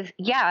answer is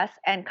yes,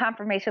 and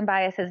confirmation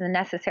bias is a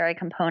necessary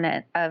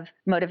component of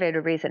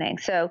motivated reasoning.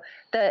 So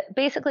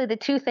basically the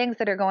two things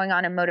that are going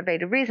on in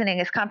motivated reasoning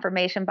is confirmation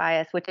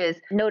bias, which is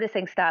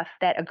noticing stuff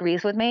that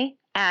agrees with me,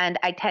 and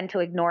I tend to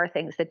ignore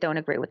things that don't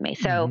agree with me.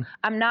 So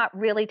I'm not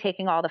really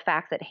taking all the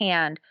facts at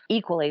hand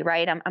equally,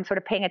 right? I'm sort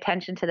of paying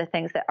attention to the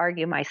things that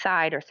argue my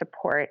side or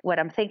support what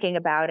I'm thinking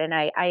about, and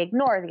I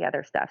ignore the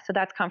other stuff. So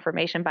that's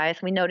confirmation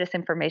bias. We notice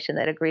information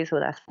that agrees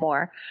with us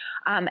more.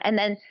 And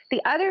then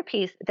the other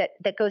piece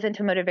that goes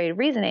into motivated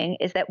reasoning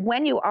is that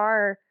when you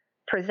are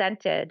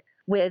presented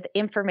with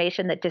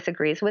information that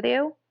disagrees with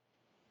you,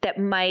 that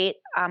might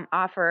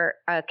offer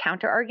a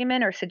counter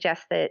argument or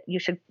suggest that you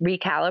should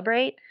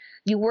recalibrate,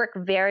 you work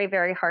very,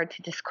 very hard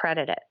to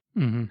discredit it.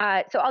 Mm-hmm.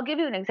 So I'll give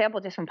you an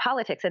example just from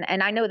politics.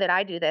 And I know that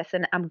I do this,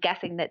 and I'm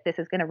guessing that this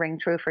is going to ring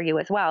true for you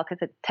as well,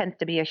 because it tends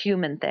to be a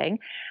human thing.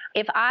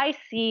 If I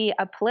see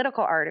a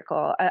political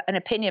article, an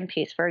opinion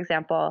piece, for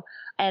example,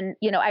 and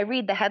I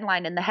read the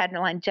headline and the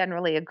headline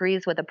generally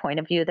agrees with a point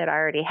of view that I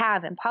already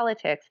have in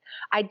politics,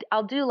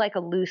 I'll do like a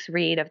loose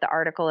read of the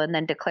article and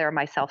then declare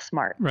myself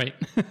smart. Right.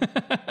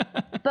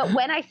 But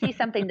when I see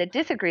something that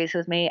disagrees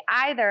with me,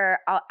 either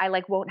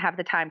I won't have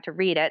the time to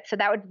read it. So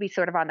that would be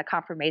sort of on the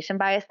confirmation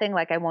bias thing.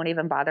 Like I won't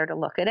even bother to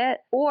look at it.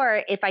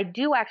 Or if I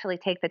do actually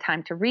take the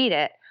time to read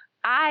it,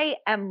 I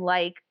am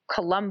like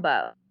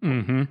Columbo,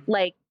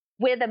 like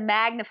with a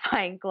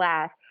magnifying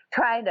glass,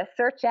 trying to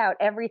search out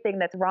everything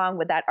that's wrong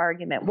with that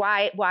argument.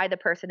 Why the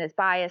person is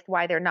biased,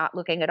 why they're not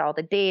looking at all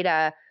the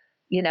data,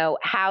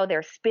 how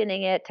they're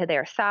spinning it to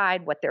their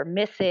side, what they're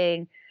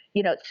missing,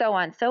 so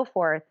on and so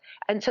forth.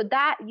 And so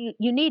that you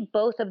need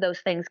both of those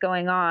things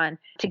going on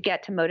to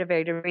get to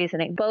motivated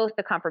reasoning, both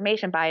the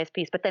confirmation bias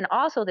piece, but then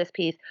also this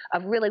piece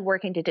of really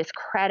working to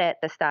discredit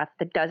the stuff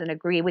that doesn't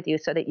agree with you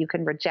so that you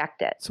can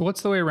reject it. So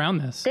what's the way around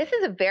this? This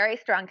is a very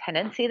strong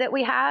tendency that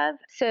we have.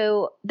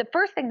 So the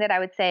first thing that I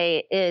would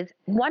say is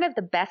one of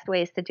the best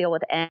ways to deal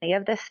with any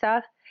of this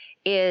stuff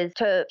is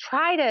to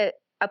try to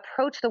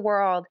approach the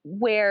world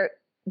where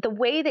the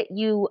way that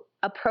you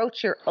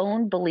approach your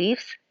own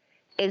beliefs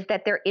is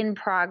that they're in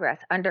progress,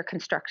 under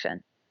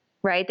construction,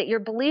 right? That your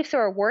beliefs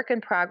are a work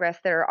in progress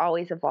that are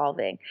always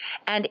evolving.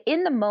 And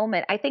in the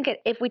moment, I think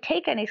if we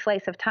take any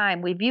slice of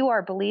time, we view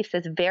our beliefs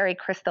as very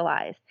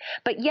crystallized.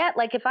 But yet,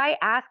 like if I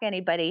ask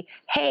anybody,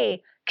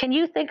 hey, can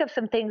you think of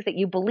some things that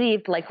you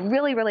believed like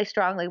really, really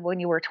strongly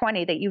when you were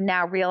 20 that you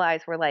now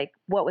realize were like,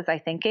 what was I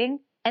thinking?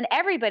 And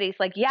everybody's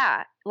like,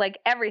 yeah, like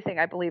everything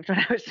I believed when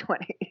I was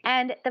 20.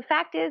 And the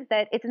fact is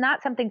that it's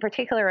not something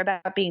particular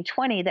about being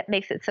 20 that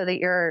makes it so that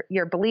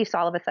your beliefs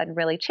all of a sudden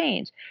really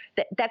change.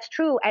 That's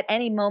true at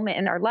any moment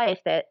in our life,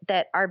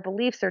 that our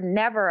beliefs are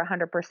never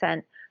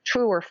 100%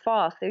 true or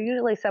false. They're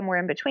usually somewhere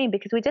in between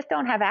because we just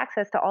don't have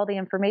access to all the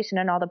information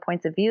and all the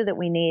points of view that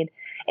we need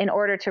in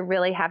order to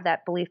really have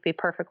that belief be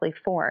perfectly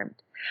formed.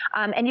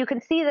 And you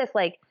can see this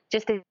like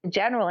just in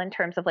general in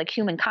terms of like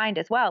humankind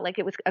as well. Like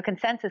it was a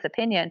consensus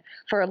opinion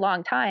for a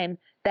long time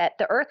that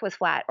the earth was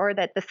flat or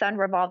that the sun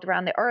revolved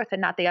around the earth and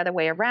not the other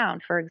way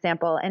around, for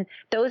example. And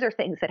those are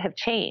things that have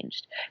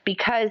changed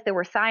because there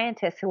were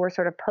scientists who were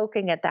sort of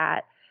poking at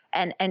that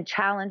and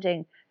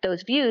challenging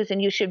those views.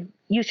 And you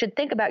should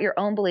think about your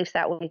own beliefs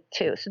that way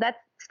too. So that's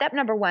step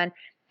number one,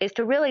 is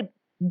to really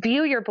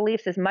view your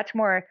beliefs as much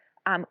more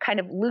kind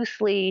of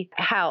loosely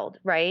held,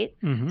 right?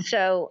 Mm-hmm.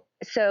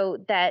 So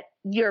that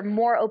you're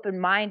more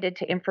open-minded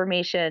to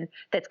information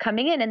that's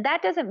coming in. And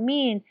that doesn't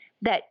mean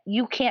that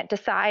you can't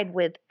decide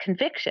with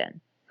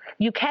conviction.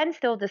 You can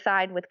still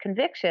decide with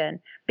conviction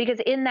because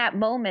in that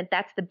moment,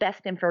 that's the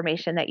best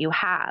information that you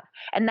have.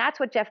 And that's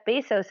what Jeff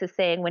Bezos is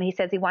saying when he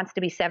says he wants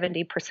to be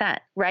 70%,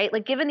 right?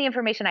 Like, given the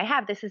information I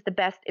have, this is the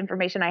best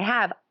information I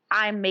have.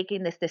 I'm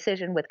making this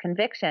decision with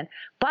conviction.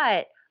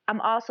 But I'm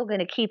also going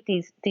to keep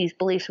these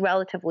beliefs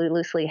relatively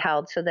loosely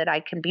held so that I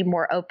can be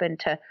more open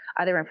to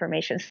other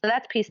information. So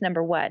that's piece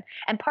number one.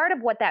 And part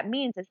of what that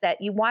means is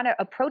that you want to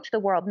approach the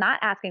world not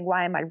asking,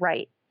 why am I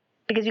right?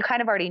 Because you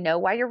kind of already know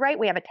why you're right.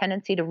 We have a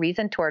tendency to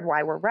reason toward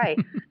why we're right,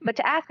 but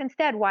to ask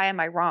instead, why am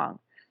I wrong?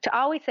 To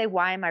always say,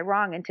 why am I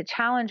wrong? And to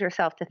challenge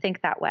yourself to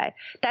think that way.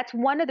 That's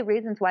one of the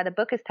reasons why the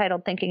book is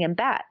titled Thinking in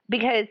Bet.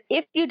 Because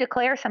if you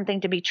declare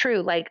something to be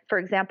true, like, for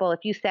example, if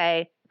you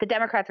say the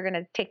Democrats are going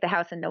to take the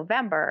House in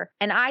November,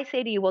 and I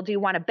say to you, well, do you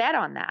want to bet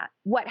on that?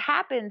 What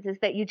happens is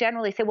that you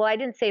generally say, well, I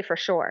didn't say for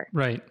sure.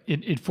 Right.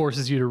 It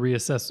forces you to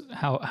reassess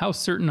how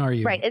certain are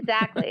you? Right.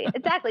 Exactly.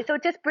 Exactly. So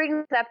it just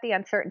brings up the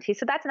uncertainty.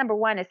 So that's number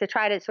one, is to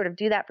try to sort of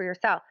do that for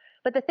yourself.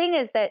 But the thing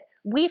is that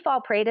we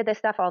fall prey to this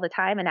stuff all the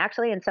time. And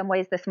actually, in some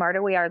ways, the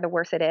smarter we are, the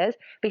worse it is.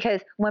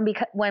 Because when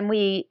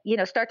we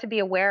start to be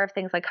aware of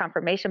things like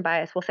confirmation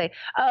bias, we'll say,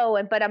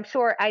 oh, but I'm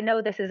sure I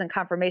know this isn't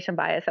confirmation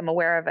bias. I'm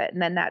aware of it.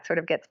 And then that sort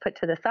of gets put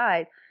to the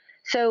side.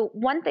 So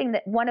one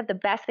of the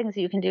best things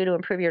that you can do to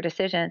improve your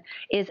decision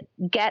is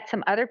get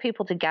some other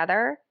people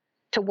together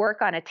to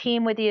work on a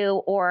team with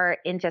you, or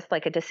in just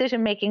like a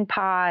decision-making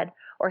pod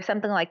or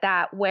something like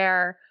that,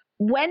 where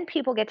when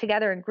people get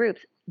together in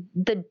groups,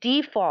 the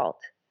default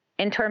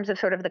in terms of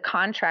sort of the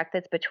contract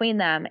that's between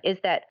them is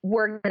that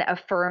we're going to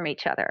affirm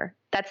each other.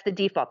 That's the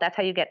default. That's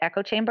how you get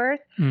echo chambers.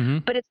 Mm-hmm.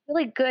 But it's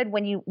really good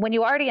when you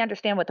already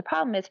understand what the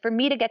problem is, for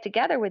me to get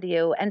together with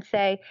you and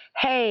say,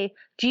 hey,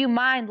 do you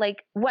mind,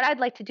 like, what I'd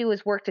like to do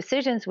is work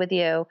decisions with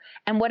you.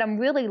 And what I'm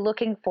really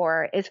looking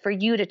for is for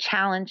you to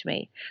challenge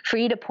me, for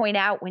you to point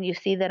out when you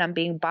see that I'm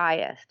being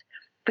biased,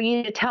 for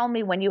you to tell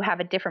me when you have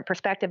a different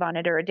perspective on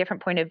it or a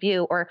different point of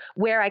view, or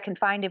where I can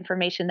find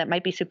information that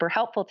might be super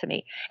helpful to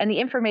me. And the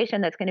information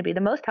that's going to be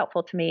the most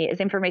helpful to me is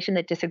information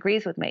that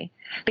disagrees with me,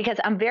 because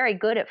I'm very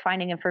good at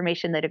finding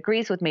information that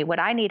agrees with me. What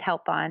I need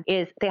help on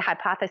is the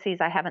hypotheses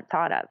I haven't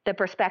thought of, the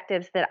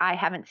perspectives that I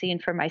haven't seen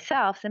for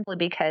myself, simply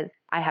because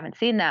I haven't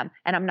seen them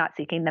and I'm not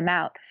seeking them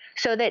out.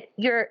 So that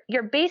you're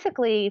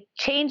basically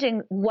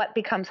changing what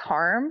becomes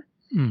harm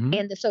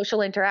in the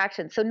social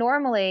interaction. So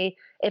normally,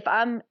 if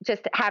I'm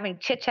just having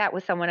chit chat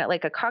with someone at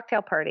like a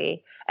cocktail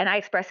party and I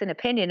express an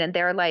opinion and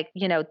they're like,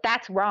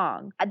 that's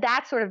wrong,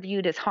 that's sort of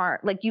viewed as harm.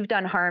 Like, you've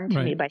done harm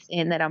to me by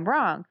saying that I'm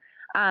wrong.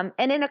 And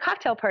in a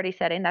cocktail party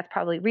setting, that's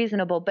probably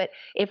reasonable. But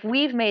if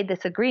we've made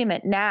this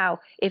agreement now,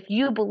 if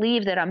you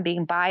believe that I'm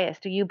being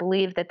biased, or you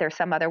believe that there's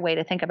some other way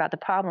to think about the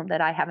problem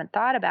that I haven't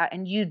thought about,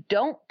 and you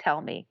don't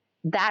tell me,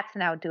 that's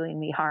now doing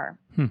me harm.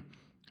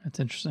 That's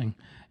interesting.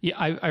 Yeah,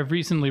 I've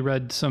recently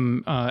read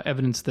some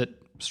evidence that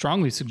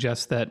strongly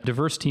suggests that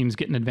diverse teams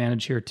get an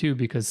advantage here too,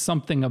 because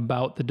something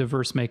about the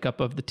diverse makeup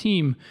of the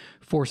team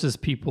forces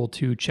people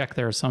to check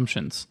their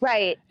assumptions.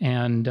 Right.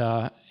 And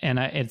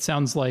it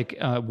sounds like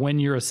when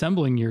you're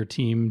assembling your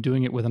team,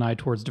 doing it with an eye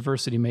towards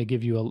diversity may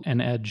give you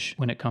an edge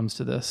when it comes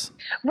to this.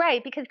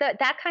 Right, because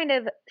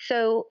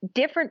so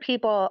different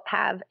people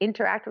have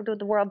interacted with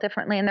the world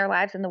differently in their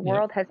lives, and the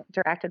world has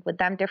interacted with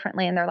them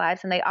differently in their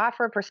lives, and they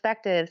offer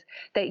perspectives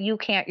that you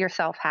can't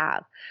yourself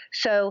have.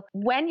 So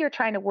when you're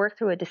trying to work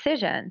through a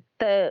decision,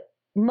 the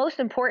most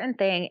important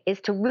thing is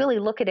to really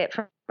look at it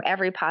from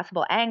every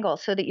possible angle,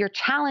 so that you're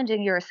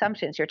challenging your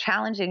assumptions, you're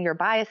challenging your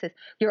biases.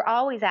 You're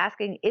always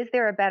asking, is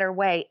there a better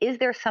way? Is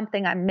there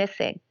something I'm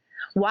missing?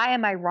 Why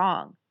am I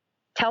wrong?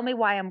 Tell me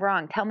why I'm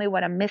wrong. Tell me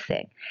what I'm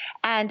missing.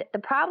 And the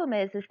problem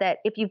is that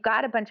if you've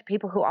got a bunch of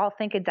people who all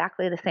think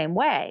exactly the same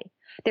way,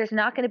 there's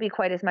not going to be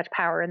quite as much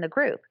power in the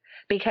group,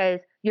 because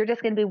you're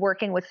just going to be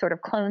working with sort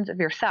of clones of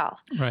yourself.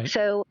 Right.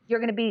 So you're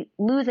going to be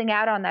losing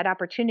out on that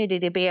opportunity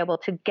to be able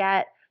to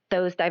get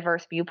those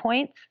diverse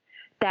viewpoints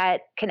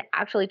that can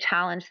actually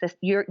challenge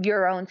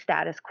your own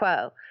status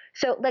quo.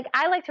 So, like,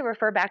 I like to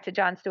refer back to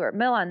John Stuart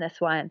Mill on this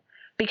one,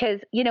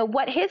 Because,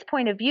 what his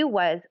point of view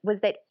was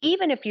that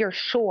even if you're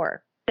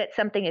sure that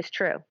something is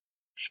true,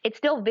 it's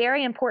still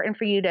very important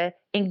for you to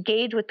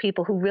engage with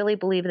people who really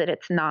believe that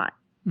it's not.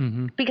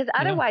 Mm-hmm. Because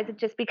otherwise it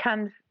just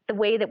becomes the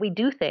way that we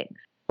do things.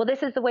 Well,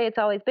 this is the way it's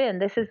always been.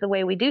 This is the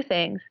way we do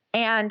things.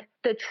 And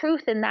the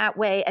truth in that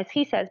way, as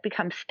he says,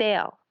 becomes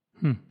stale.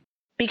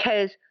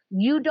 Because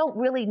you don't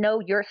really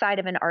know your side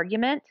of an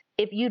argument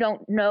if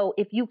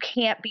you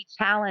can't be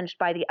challenged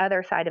by the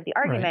other side of the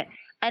argument. Right.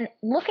 And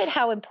look at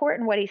how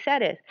important what he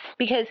said is,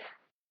 because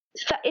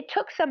it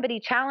took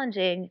somebody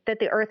challenging that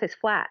the earth is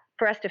flat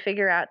for us to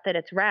figure out that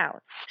it's round.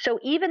 So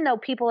even though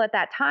people at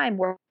that time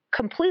were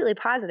completely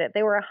positive,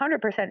 they were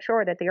 100%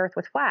 sure that the earth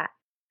was flat,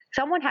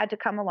 someone had to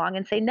come along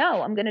and say,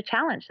 no, I'm going to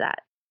challenge that.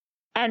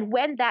 And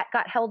when that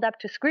got held up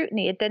to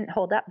scrutiny, it didn't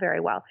hold up very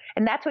well.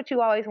 And that's what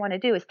you always want to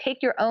do, is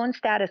take your own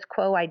status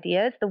quo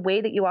ideas, the way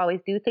that you always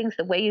do things,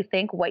 the way you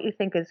think, what you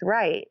think is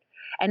right,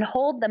 and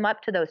hold them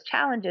up to those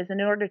challenges.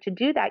 And in order to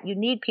do that, you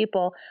need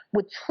people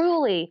with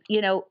truly,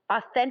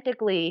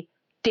 authentically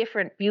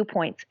different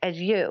viewpoints as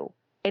you,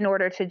 in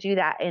order to do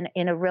that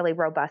in a really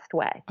robust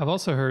way. I've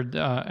also heard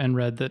and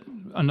read that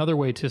another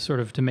way to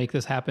sort of to make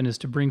this happen is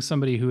to bring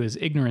somebody who is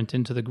ignorant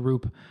into the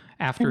group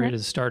after it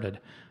has started.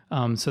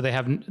 So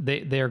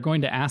they are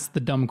going to ask the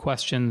dumb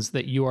questions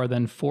that you are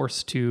then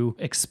forced to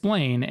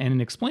explain. And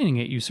in explaining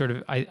it, you sort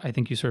of, I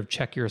think you sort of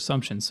check your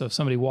assumptions. So if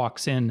somebody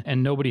walks in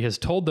and nobody has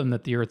told them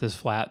that the earth is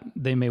flat,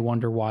 they may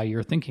wonder why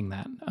you're thinking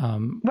that.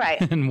 Right.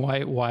 And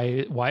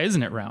why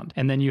isn't it round?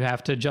 And then you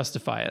have to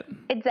justify it.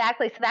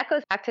 Exactly. So that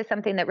goes back to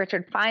something that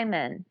Richard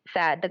Feynman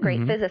said, the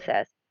great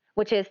physicist,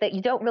 which is that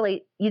you don't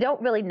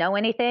really know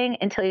anything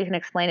until you can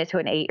explain it to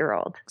an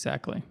 8-year-old.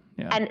 Exactly.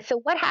 Yeah. And so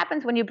what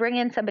happens when you bring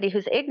in somebody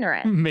who's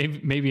ignorant?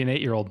 Maybe an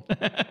 8-year-old.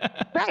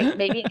 Right.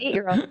 Maybe an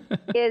 8-year-old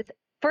is,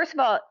 first of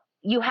all,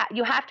 you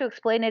have to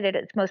explain it at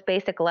its most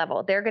basic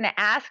level. They're going to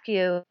ask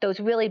you those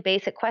really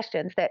basic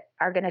questions that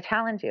are going to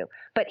challenge you.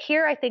 But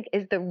here, I think,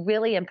 is the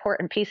really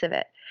important piece of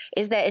it,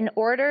 is that in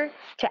order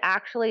to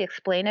actually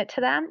explain it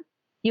to them,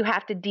 you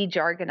have to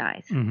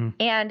de-jargonize.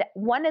 And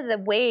one of the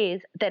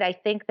ways that I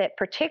think that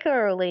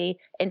particularly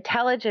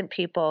intelligent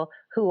people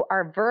who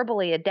are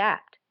verbally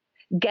adept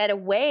get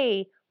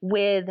away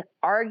with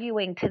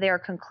arguing to their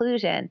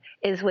conclusion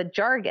is with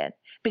jargon,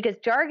 because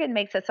jargon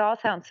makes us all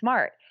sound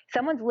smart.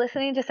 Someone's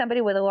listening to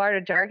somebody with a lot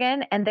of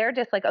jargon and they're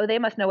just like, oh, they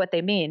must know what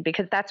they mean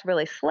because that's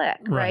really slick,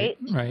 right?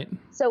 Right.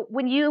 So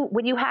when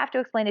you have to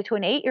explain it to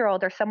an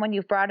 8-year-old or someone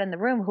you've brought in the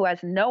room who has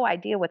no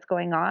idea what's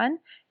going on,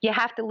 you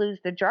have to lose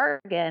the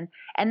jargon.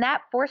 And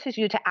that forces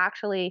you to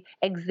actually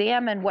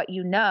examine what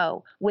you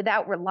know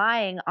without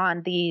relying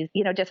on these,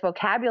 just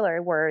vocabulary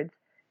words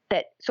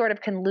that sort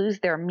of can lose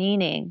their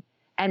meaning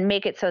and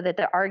make it so that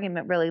the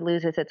argument really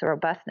loses its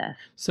robustness.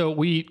 So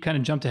we kind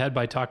of jumped ahead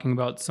by talking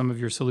about some of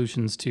your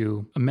solutions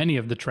to many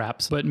of the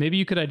traps, but maybe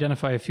you could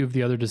identify a few of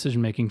the other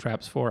decision-making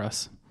traps for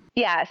us.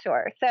 Yeah,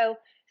 sure.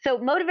 So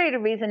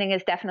motivated reasoning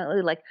is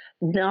definitely like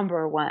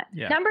number one.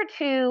 Yeah. Number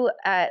two,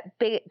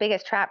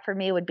 biggest trap for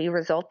me would be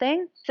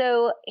resulting.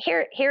 So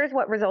here's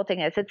what resulting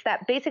is. It's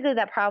basically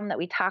that problem that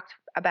we talked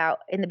about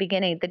in the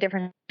beginning, the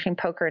difference between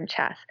poker and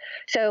chess.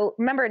 So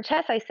remember in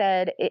chess, I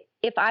said,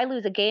 if I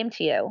lose a game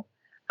to you,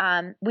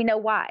 we know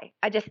why.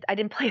 I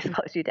didn't play as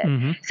well as you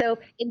did. So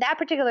in that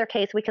particular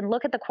case, we can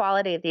look at the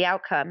quality of the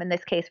outcome. In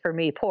this case, for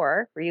me,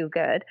 poor, for you,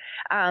 good.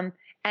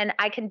 And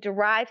I can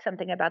derive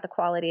something about the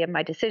quality of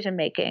my decision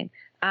making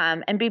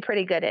and be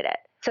pretty good at it.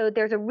 So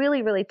there's a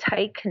really, really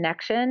tight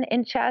connection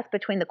in chess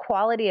between the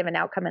quality of an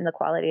outcome and the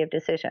quality of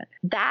decision.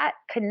 That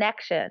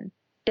connection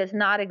does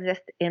not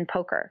exist in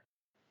poker.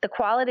 The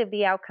quality of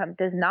the outcome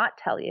does not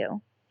tell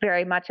you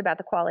very much about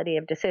the quality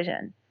of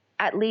decision,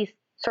 at least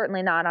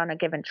certainly not on a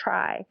given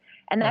try.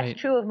 And that's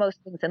true of most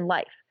things in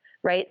life,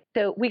 right?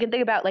 So we can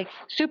think about like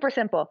super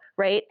simple,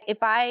 right? If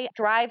I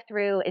drive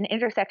through an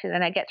intersection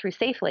and I get through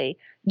safely,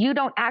 you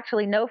don't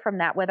actually know from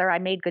that whether I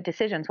made good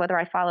decisions, whether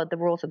I followed the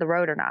rules of the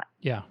road or not.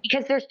 Yeah.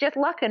 Because there's just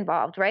luck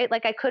involved, right?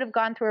 Like I could have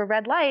gone through a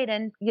red light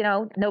and,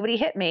 nobody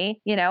hit me.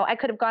 I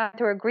could have gone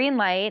through a green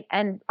light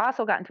and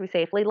also gotten through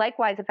safely.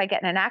 Likewise, if I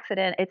get in an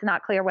accident, it's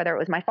not clear whether it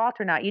was my fault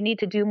or not. You need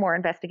to do more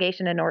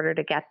investigation in order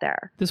to get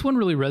there. This one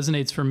really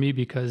resonates for me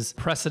because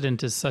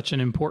precedent is such an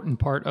important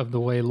part of the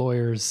way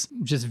lawyers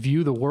just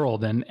view the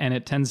world. And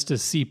it tends to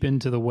seep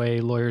into the way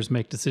lawyers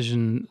make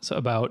decisions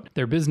about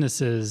their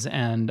businesses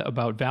and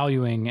about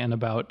valuing and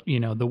about,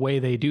 the way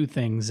they do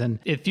things. And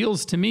it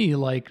feels to me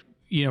like,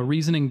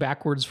 reasoning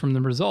backwards from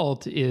the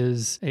result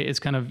is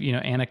kind of,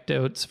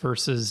 anecdotes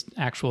versus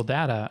actual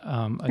data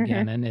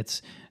again. And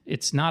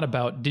it's not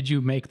about, did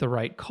you make the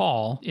right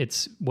call?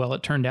 It's, well,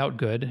 it turned out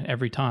good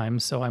every time,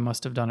 so I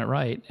must have done it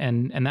right.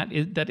 And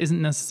that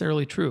isn't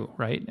necessarily true,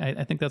 right?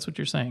 I think that's what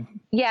you're saying.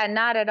 Yeah,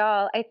 not at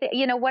all. I think,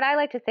 what I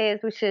like to say is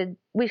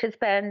we should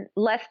spend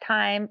less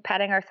time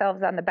patting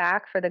ourselves on the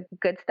back for the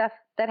good stuff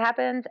that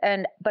happens,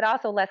 but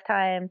also less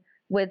time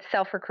with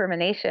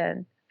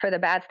self-recrimination for the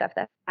bad stuff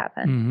that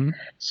happens.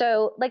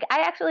 So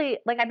I've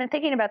been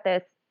thinking about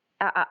this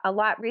a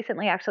lot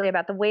recently, actually,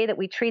 about the way that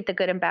we treat the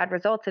good and bad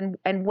results,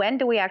 and when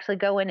do we actually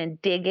go in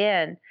and dig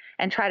in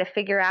and try to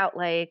figure out,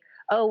 like,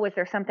 oh, was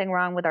there something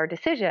wrong with our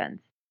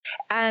decisions?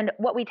 And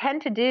what we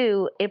tend to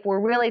do, if we're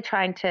really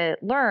trying to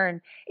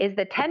learn, is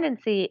the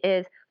tendency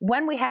is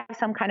when we have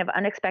some kind of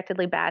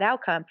unexpectedly bad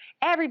outcome,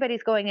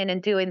 everybody's going in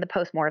and doing the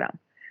postmortem,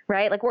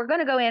 right? Like, we're going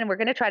to go in, we're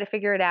going to try to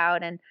figure it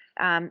out. And,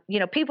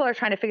 people are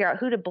trying to figure out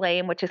who to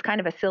blame, which is kind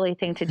of a silly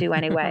thing to do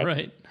anyway.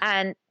 Right.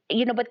 And,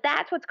 but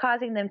that's what's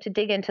causing them to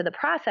dig into the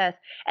process.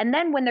 And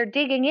then when they're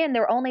digging in,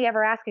 they're only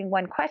ever asking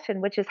one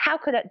question, which is, how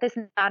could this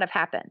not have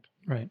happened?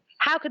 Right.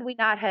 How could we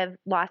not have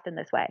lost in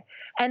this way?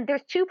 And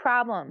there's two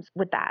problems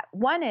with that.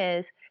 One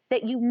is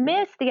that you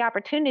miss the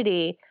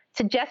opportunity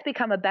to just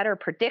become a better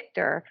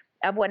predictor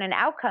of what an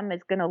outcome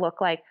is going to look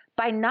like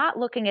by not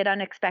looking at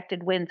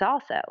unexpected wins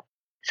also.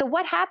 So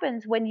what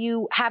happens when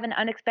you have an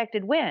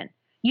unexpected win?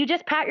 You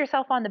just pat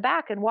yourself on the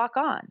back and walk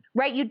on,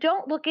 right? You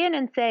don't look in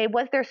and say,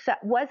 was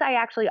I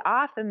actually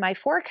off in my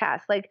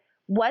forecast? Like,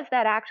 was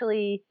that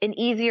actually an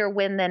easier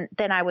win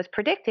than I was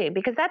predicting?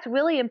 Because that's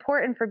really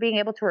important for being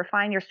able to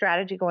refine your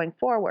strategy going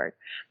forward,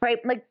 right?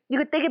 Like, you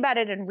could think about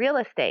it in real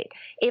estate.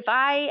 If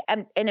I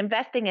am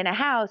investing in a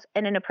house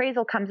and an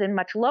appraisal comes in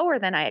much lower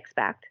than I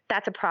expect,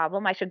 that's a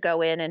problem. I should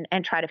go in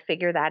and try to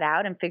figure that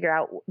out and figure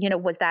out,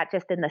 was that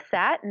just in the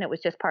set and it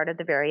was just part of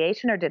the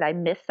variation, or did I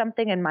miss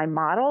something in my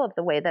model of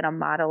the way that I'm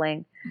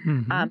modeling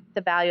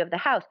the value of the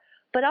house?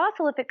 But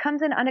also, if it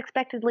comes in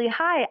unexpectedly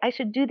high, I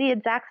should do the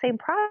exact same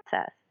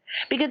process.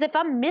 Because if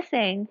I'm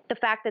missing the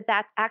fact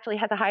that actually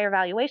has a higher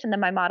valuation than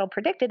my model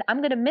predicted, I'm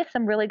going to miss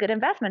some really good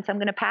investments. I'm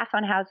going to pass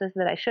on houses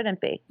that I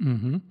shouldn't be.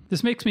 Mm-hmm.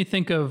 This makes me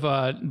think of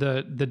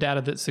the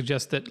data that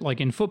suggests that,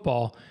 like in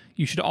football,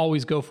 you should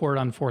always go for it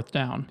on fourth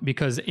down,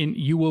 because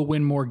you will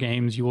win more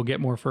games, you will get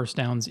more first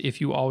downs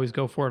if you always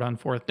go for it on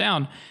fourth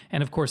down.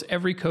 And of course,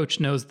 every coach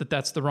knows that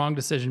that's the wrong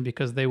decision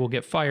because they will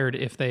get fired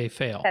if they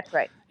fail. That's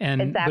right.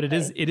 But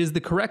it is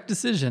the correct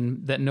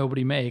decision that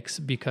nobody makes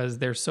because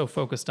they're so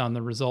focused on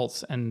the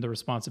results and the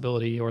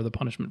responsibility or the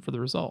punishment for the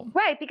result.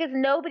 Right, because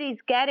nobody's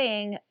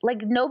paying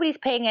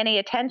any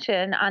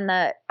attention on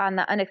the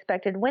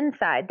unexpected win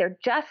side. They're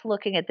just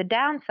looking at the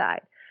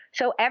downside.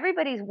 So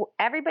everybody's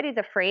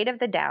afraid of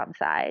the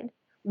downside.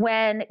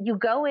 When you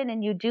go in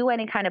and you do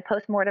any kind of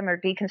postmortem or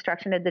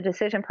deconstruction of the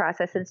decision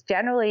process, it's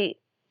generally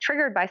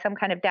triggered by some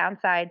kind of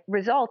downside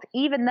result,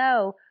 even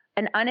though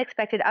an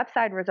unexpected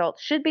upside result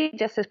should be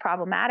just as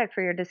problematic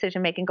for your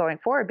decision making going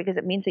forward, because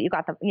it means that you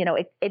got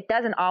it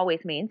doesn't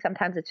always mean,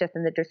 sometimes it's just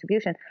in the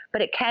distribution,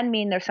 but it can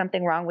mean there's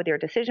something wrong with your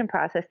decision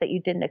process that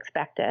you didn't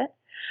expect it,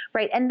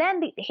 right? And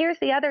then here's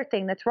the other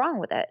thing that's wrong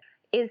with it,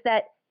 is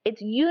that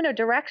it's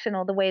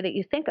unidirectional the way that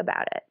you think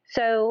about it.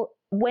 So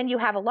when you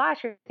have a loss,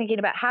 you're thinking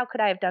about, how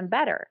could I have done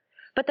better?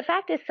 But the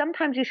fact is,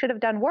 sometimes you should have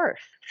done worse.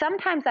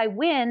 Sometimes I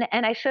win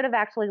and I should have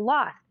actually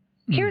lost.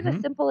 Here's a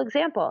simple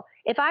example.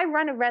 If I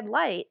run a red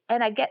light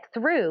and I get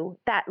through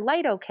that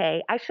light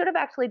okay, I should have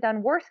actually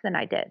done worse than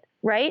I did,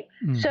 right?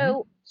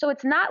 So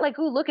it's not like,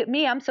 ooh, look at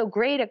me, I'm so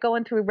great at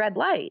going through red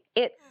light.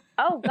 It's,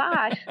 oh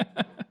gosh,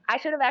 I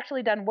should have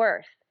actually done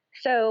worse.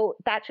 So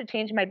that should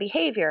change my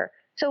behavior.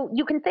 So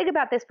you can think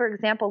about this, for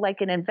example,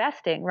 like in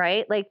investing,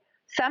 right? Like,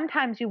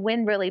 sometimes you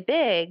win really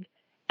big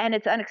and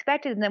it's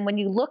unexpected. And then when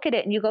you look at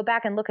it and you go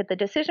back and look at the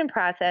decision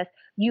process,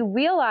 you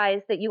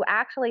realize that you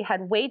actually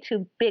had way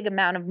too big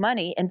amount of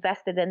money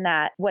invested in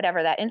that,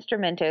 whatever that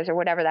instrument is or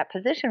whatever that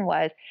position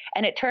was.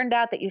 And it turned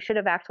out that you should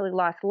have actually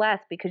lost less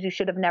because you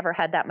should have never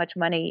had that much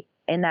money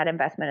in that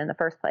investment in the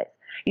first place.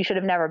 You should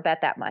have never bet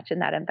that much in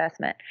that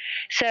investment.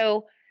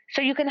 So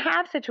you can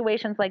have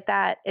situations like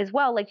that as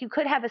well. Like, you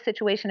could have a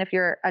situation if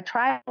you're a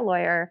trial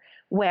lawyer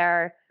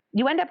where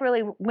you end up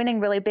really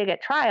winning really big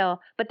at trial,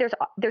 but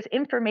there's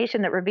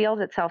information that reveals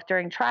itself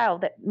during trial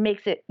that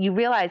makes you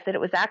realize that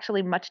it was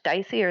actually much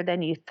dicier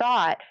than you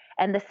thought,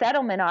 and the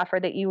settlement offer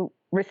that you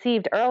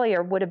received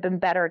earlier would have been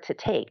better to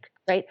take,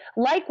 right?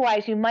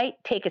 Likewise, you might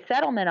take a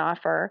settlement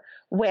offer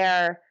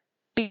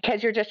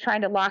because you're just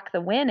trying to lock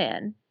the win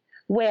in,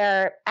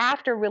 where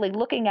after really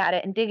looking at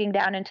it and digging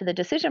down into the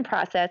decision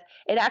process,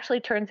 it actually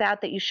turns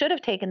out that you should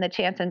have taken the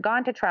chance and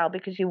gone to trial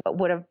because you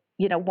would have,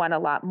 won a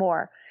lot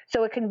more.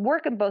 So it can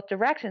work in both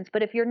directions,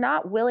 but if you're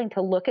not willing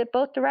to look at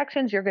both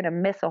directions, you're going to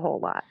miss a whole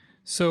lot.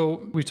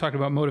 So we've talked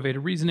about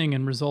motivated reasoning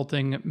and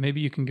resulting.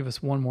 Maybe you can give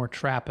us one more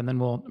trap and then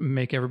we'll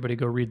make everybody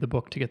go read the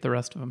book to get the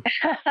rest of them.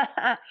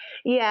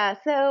 Yeah.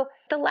 So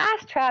the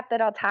last trap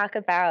that I'll talk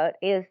about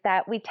is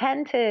that we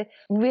tend to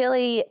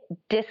really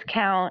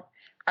discount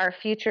our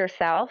future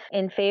self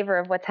in favor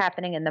of what's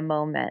happening in the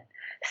moment.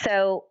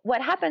 So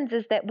what happens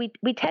is that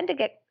we tend to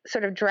get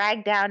sort of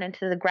dragged down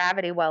into the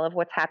gravity well of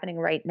what's happening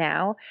right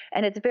now.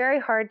 And it's very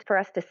hard for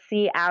us to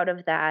see out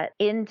of that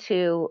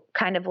into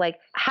kind of like,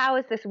 how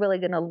is this really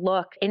going to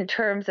look in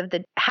terms of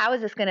how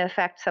is this going to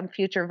affect some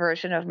future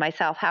version of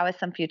myself? How is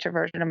some future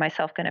version of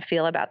myself going to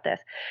feel about this?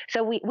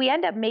 So we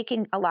end up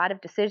making a lot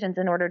of decisions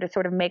in order to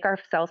sort of make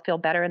ourselves feel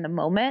better in the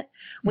moment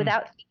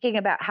without thinking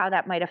about how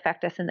that might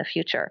affect us in the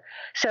future.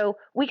 So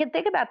we can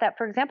think about that,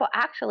 for example,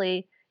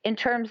 actually, in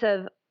terms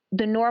of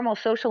the normal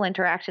social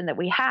interaction that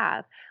we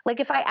have. Like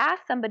if I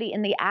asked somebody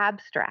in the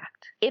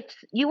abstract, if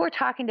you were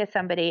talking to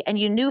somebody and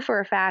you knew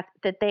for a fact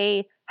that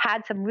they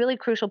had some really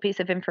crucial piece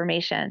of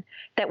information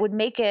that would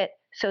make it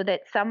so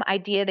that some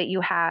idea that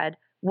you had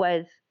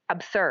was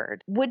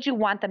absurd, would you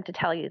want them to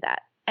tell you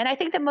that? And I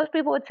think that most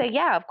people would say,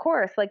 yeah, of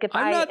course. Like if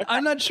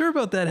I'm not sure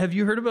about that. Have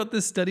you heard about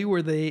this study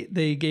where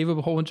they gave a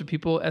whole bunch of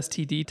people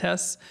STD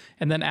tests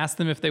and then asked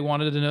them if they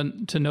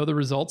wanted to know the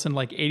results, and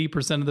like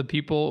 80% of the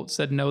people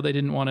said no, they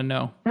didn't want to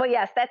know. Well,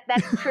 yes,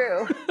 that's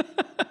true.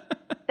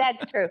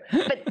 That's true.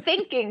 But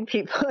thinking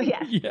people,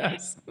 yes.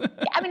 Yes.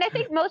 I mean, I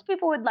think most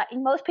people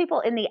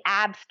in the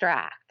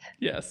abstract.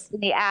 Yes.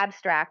 In the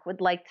abstract would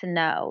like to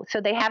know.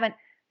 So they haven't.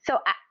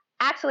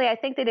 Actually, I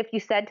think that if you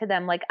said to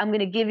them, like, I'm going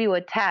to give you a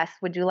test,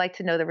 would you like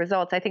to know the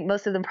results? I think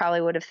most of them probably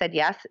would have said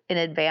yes in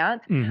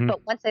advance. Mm-hmm.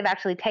 But once they've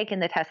actually taken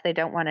the test, they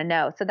don't want to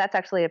know. So that's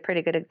actually a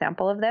pretty good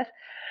example of this.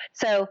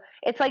 So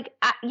it's like,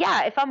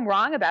 if I'm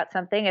wrong about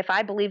something, if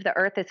I believe the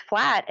earth is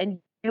flat and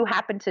you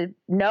happen to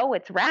know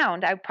it's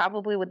round, I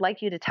probably would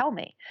like you to tell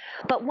me.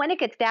 But when it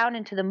gets down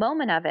into the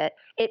moment of it,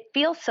 it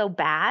feels so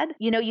bad.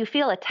 You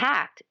feel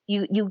attacked.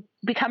 You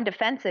become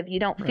defensive. You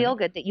don't feel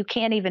good that you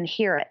can't even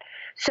hear it.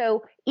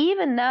 So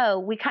even though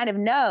we kind of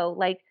know,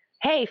 like,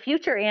 hey,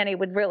 future Annie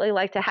would really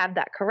like to have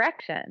that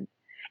correction,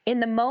 in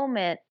the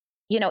moment,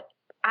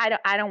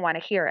 I don't want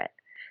to hear it.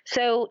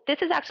 So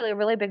this is actually a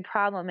really big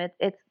problem.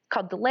 It's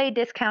called delay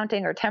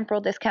discounting or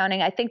temporal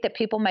discounting. I think that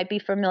people might be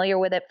familiar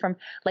with it from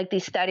like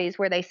these studies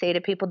where they say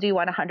to people, do you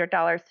want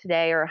 $100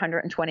 today or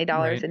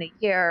 $120 in a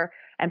year?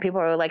 And people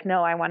are like,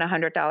 no, I want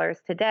 $100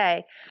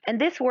 today. And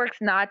this works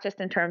not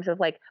just in terms of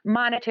like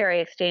monetary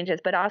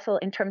exchanges, but also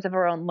in terms of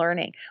our own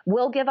learning.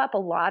 We'll give up a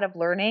lot of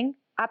learning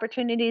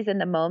opportunities in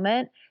the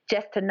moment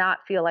just to not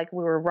feel like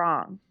we were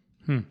wrong.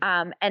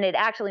 And it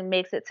actually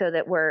makes it so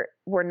that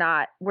we're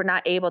not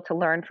able to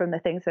learn from the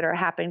things that are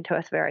happening to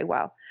us very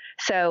well.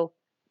 So,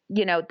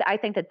 I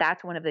think that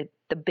that's one of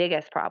the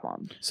biggest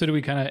problems. So do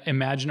we kind of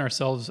imagine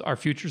ourselves, our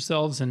future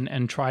selves,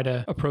 and try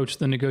to approach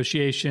the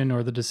negotiation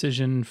or the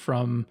decision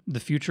from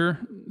the future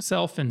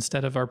self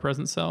instead of our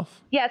present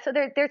self? Yeah. So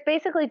there's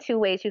basically two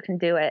ways you can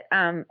do it.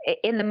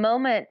 In the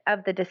moment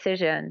of the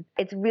decision,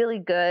 it's really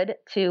good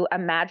to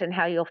imagine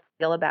how you'll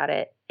feel about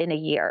it in a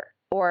year.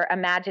 Or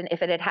imagine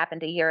if it had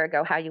happened a year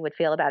ago, how you would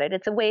feel about it.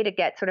 It's a way to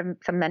get sort of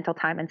some mental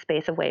time and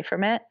space away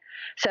from it.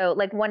 So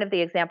like one of the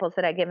examples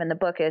that I give in the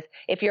book is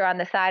if you're on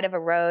the side of a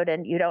road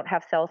and you don't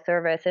have cell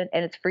service and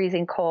it's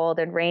freezing cold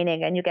and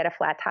raining and you get a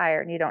flat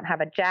tire and you don't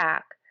have a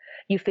jack,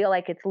 you feel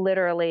like it's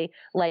literally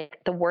like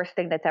the worst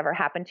thing that's ever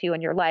happened to you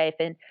in your life.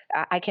 And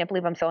I can't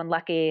believe I'm so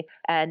unlucky.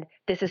 And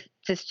this is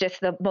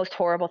just the most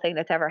horrible thing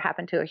that's ever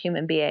happened to a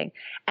human being.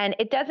 And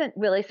it doesn't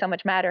really so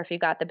much matter if you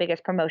got the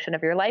biggest promotion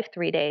of your life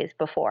 3 days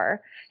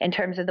before in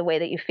terms of the way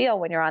that you feel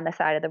when you're on the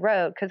side of the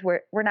road, because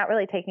we're not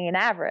really taking an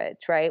average,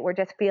 right? We're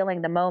just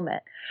feeling the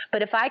moment.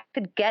 But if I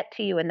could get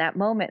to you in that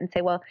moment and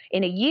say, well,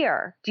 in a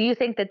year, do you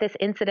think that this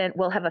incident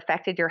will have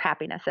affected your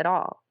happiness at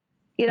all?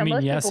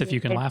 Yes, if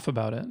you can laugh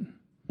about it.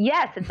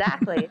 Yes,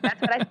 exactly.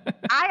 That's what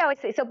I always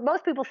say. So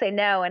most people say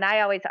no, and I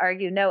always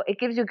argue no. It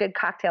gives you a good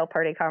cocktail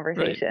party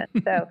conversation.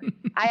 Right. So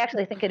I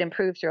actually think it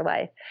improves your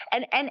life.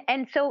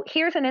 And so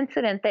here's an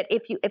incident that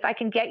if I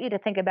can get you to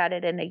think about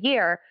it in a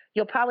year,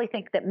 you'll probably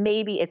think that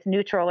maybe it's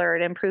neutral or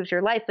it improves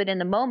your life. But in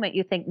the moment,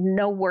 you think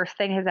no worse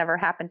thing has ever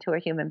happened to a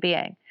human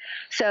being.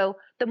 So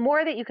the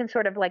more that you can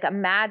sort of like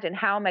imagine,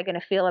 how am I going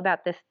to feel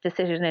about this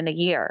decision in a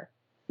year?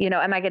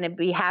 Am I going to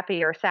be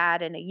happy or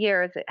sad in a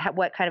year?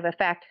 What kind of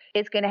effect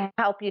is going to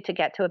help you to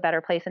get to a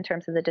better place in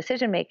terms of the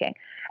decision making?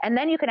 And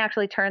then you can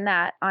actually turn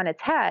that on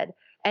its head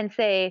and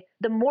say,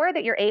 the more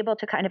that you're able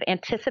to kind of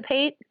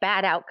anticipate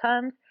bad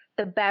outcomes,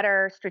 the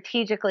better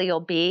strategically you'll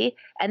be.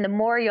 And the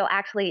more you'll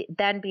actually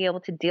then be able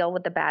to deal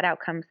with the bad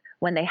outcomes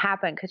when they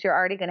happen, because you're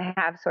already going to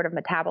have sort of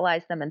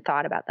metabolized them and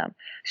thought about them.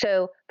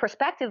 So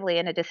prospectively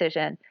in a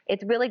decision,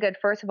 it's really good,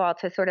 first of all,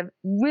 to sort of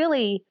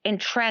really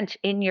entrench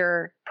in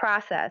your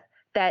process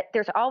that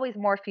there's always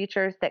more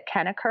futures that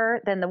can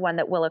occur than the one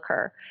that will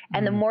occur.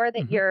 And the more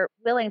that you're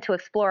willing to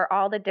explore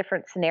all the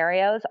different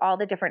scenarios, all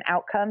the different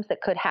outcomes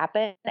that could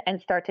happen, and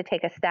start to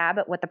take a stab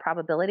at what the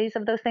probabilities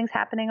of those things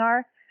happening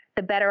are,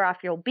 the better off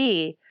you'll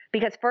be.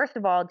 Because first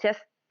of all,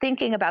 just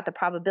thinking about the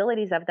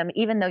probabilities of them,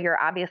 even though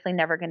you're obviously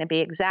never going to be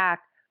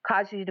exact,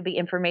 causes you to be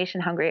information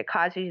hungry. It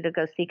causes you to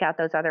go seek out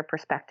those other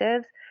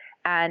perspectives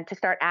and to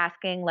start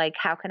asking, like,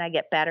 how can I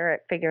get better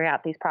at figuring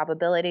out these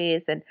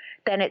probabilities? And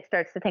then it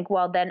starts to think,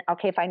 well, then,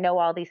 okay, if I know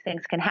all these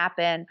things can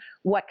happen,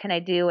 what can I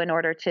do in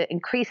order to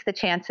increase the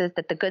chances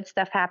that the good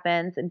stuff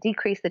happens and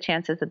decrease the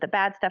chances that the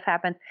bad stuff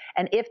happens?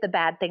 And if the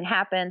bad thing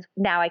happens,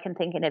 now I can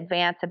think in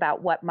advance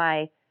about what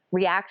my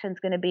reaction is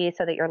going to be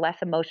so that you're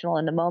less emotional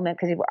in the moment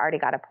because you've already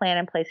got a plan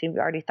in place. You've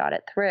already thought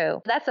it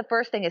through. That's the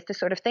first thing, is to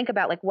sort of think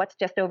about like what's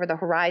just over the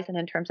horizon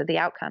in terms of the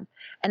outcome.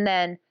 And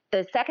then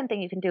the second thing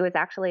you can do is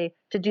actually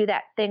to do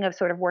that thing of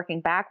sort of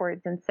working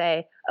backwards and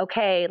say,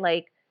 okay,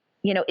 like,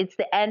 it's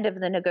the end of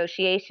the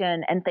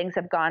negotiation and things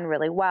have gone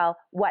really well.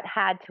 What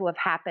had to have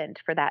happened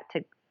for that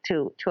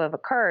to have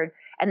occurred,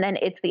 and then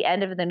it's the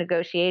end of the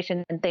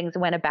negotiation and things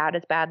went about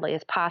as badly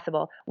as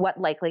possible, what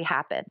likely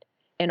happened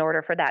in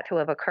order for that to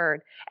have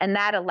occurred. And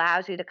that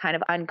allows you to kind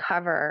of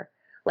uncover,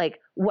 like,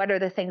 what are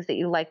the things that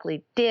you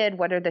likely did?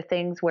 What are the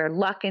things where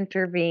luck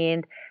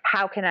intervened?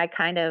 How can I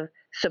kind of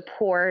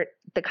support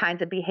the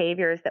kinds of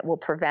behaviors that will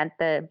prevent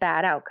the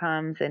bad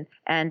outcomes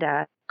and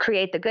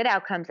create the good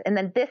outcomes? And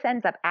then this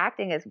ends up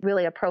acting as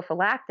really a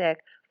prophylactic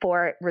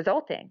for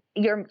resulting.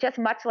 You're just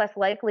much less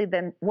likely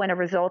than when a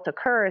result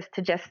occurs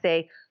to just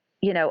say,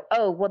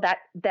 oh, well,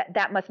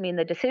 that must mean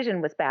the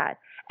decision was bad.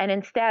 And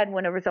instead,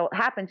 when a result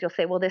happens, you'll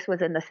say, well, this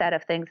was in the set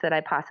of things that I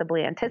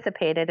possibly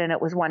anticipated, and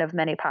it was one of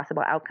many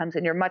possible outcomes.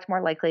 And you're much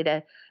more likely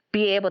to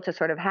be able to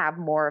sort of have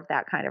more of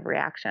that kind of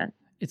reaction.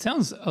 It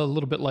sounds a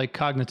little bit like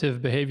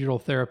cognitive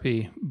behavioral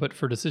therapy, but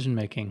for decision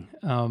making.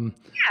 Yeah,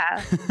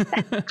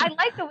 I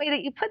like the way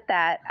that you put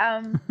that.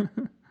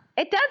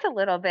 It does a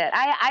little bit.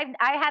 I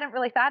hadn't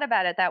really thought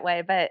about it that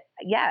way, but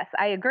yes,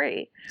 I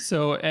agree.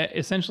 So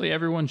essentially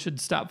everyone should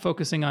stop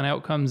focusing on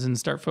outcomes and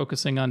start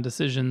focusing on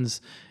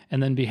decisions,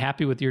 and then be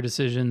happy with your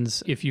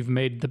decisions if you've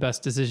made the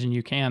best decision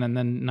you can, and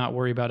then not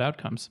worry about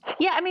outcomes.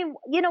 Yeah, I mean,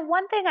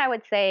 one thing I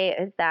would say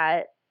is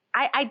that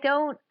I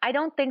don't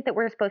think that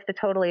we're supposed to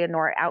totally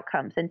ignore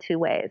outcomes in two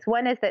ways.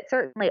 One is that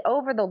certainly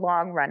over the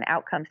long run,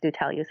 outcomes do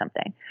tell you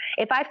something.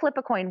 If I flip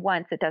a coin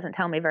once, it doesn't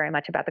tell me very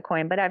much about the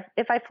coin. But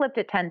if I flipped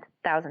it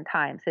 10,000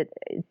 times, it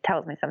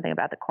tells me something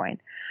about the coin.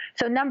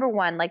 So number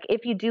one, like,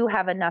 if you do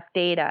have enough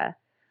data,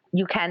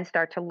 you can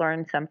start to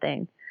learn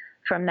something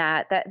from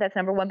that. That's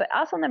number one. But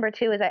also number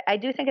two is I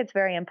do think it's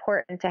very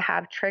important to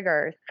have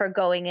triggers for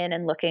going in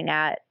and looking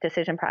at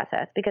decision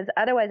process, because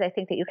otherwise I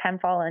think that you can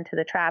fall into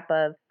the trap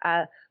of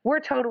we're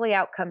totally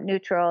outcome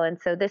neutral, and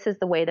so this is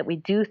the way that we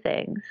do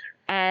things.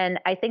 And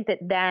I think that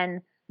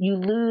then you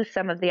lose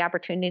some of the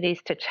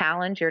opportunities to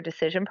challenge your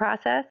decision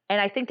process.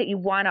 And I think that you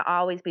want to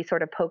always be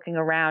sort of poking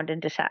around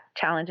and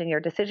challenging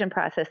your decision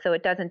process, so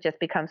it doesn't just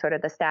become sort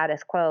of the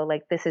status quo,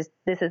 like this is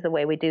the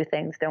way we do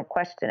things, don't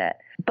question it.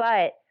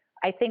 But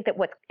I think that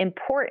what's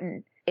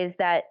important is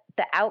that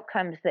the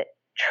outcomes that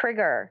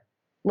trigger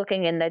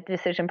looking in the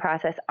decision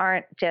process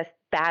aren't just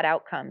bad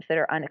outcomes that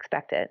are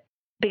unexpected.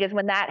 Because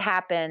when that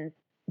happens,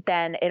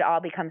 then it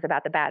all becomes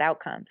about the bad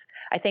outcomes.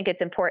 I think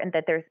it's important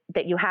that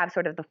you have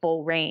sort of the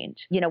full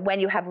range. When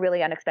you have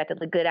really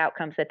unexpectedly good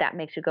outcomes, that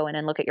makes you go in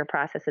and look at your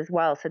process as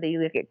well, so that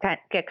you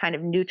get kind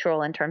of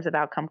neutral in terms of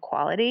outcome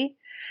quality.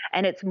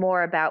 And it's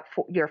more about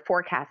your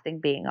forecasting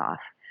being off,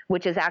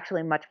 which is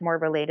actually much more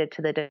related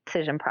to the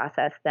decision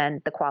process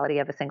than the quality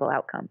of a single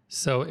outcome.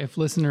 So if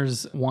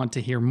listeners want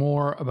to hear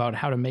more about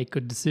how to make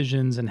good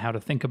decisions and how to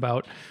think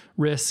about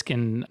risk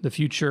and the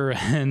future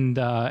and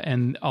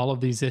all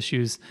of these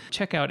issues,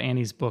 check out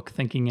Annie's book,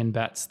 Thinking in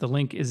Bets. The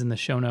link is in the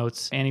show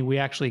notes. Annie, we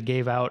actually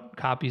gave out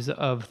copies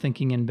of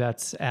Thinking in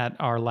Bets at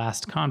our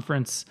last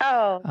conference.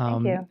 Oh,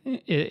 thank you.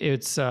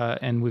 It's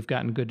and we've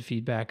gotten good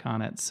feedback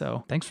on it.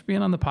 So thanks for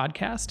being on the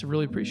podcast. I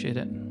really appreciate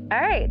it. All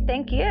right.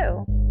 Thank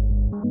you.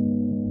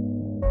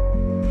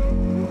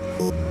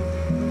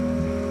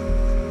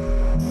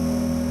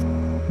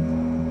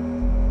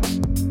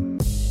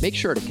 Make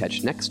sure to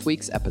catch next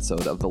week's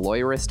episode of the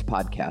Lawyerist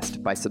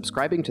Podcast by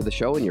subscribing to the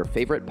show in your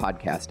favorite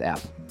podcast app.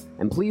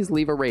 And please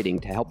leave a rating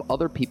to help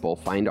other people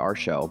find our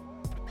show.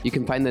 You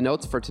can find the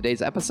notes for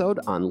today's episode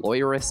on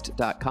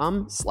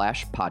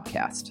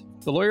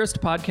lawyerist.com/podcast. The Lawyerist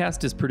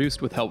Podcast is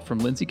produced with help from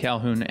Lindsay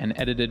Calhoun and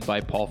edited by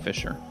Paul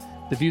Fisher.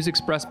 The views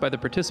expressed by the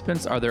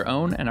participants are their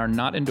own and are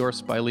not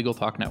endorsed by Legal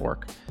Talk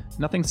Network.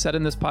 Nothing said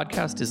in this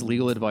podcast is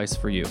legal advice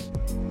for you.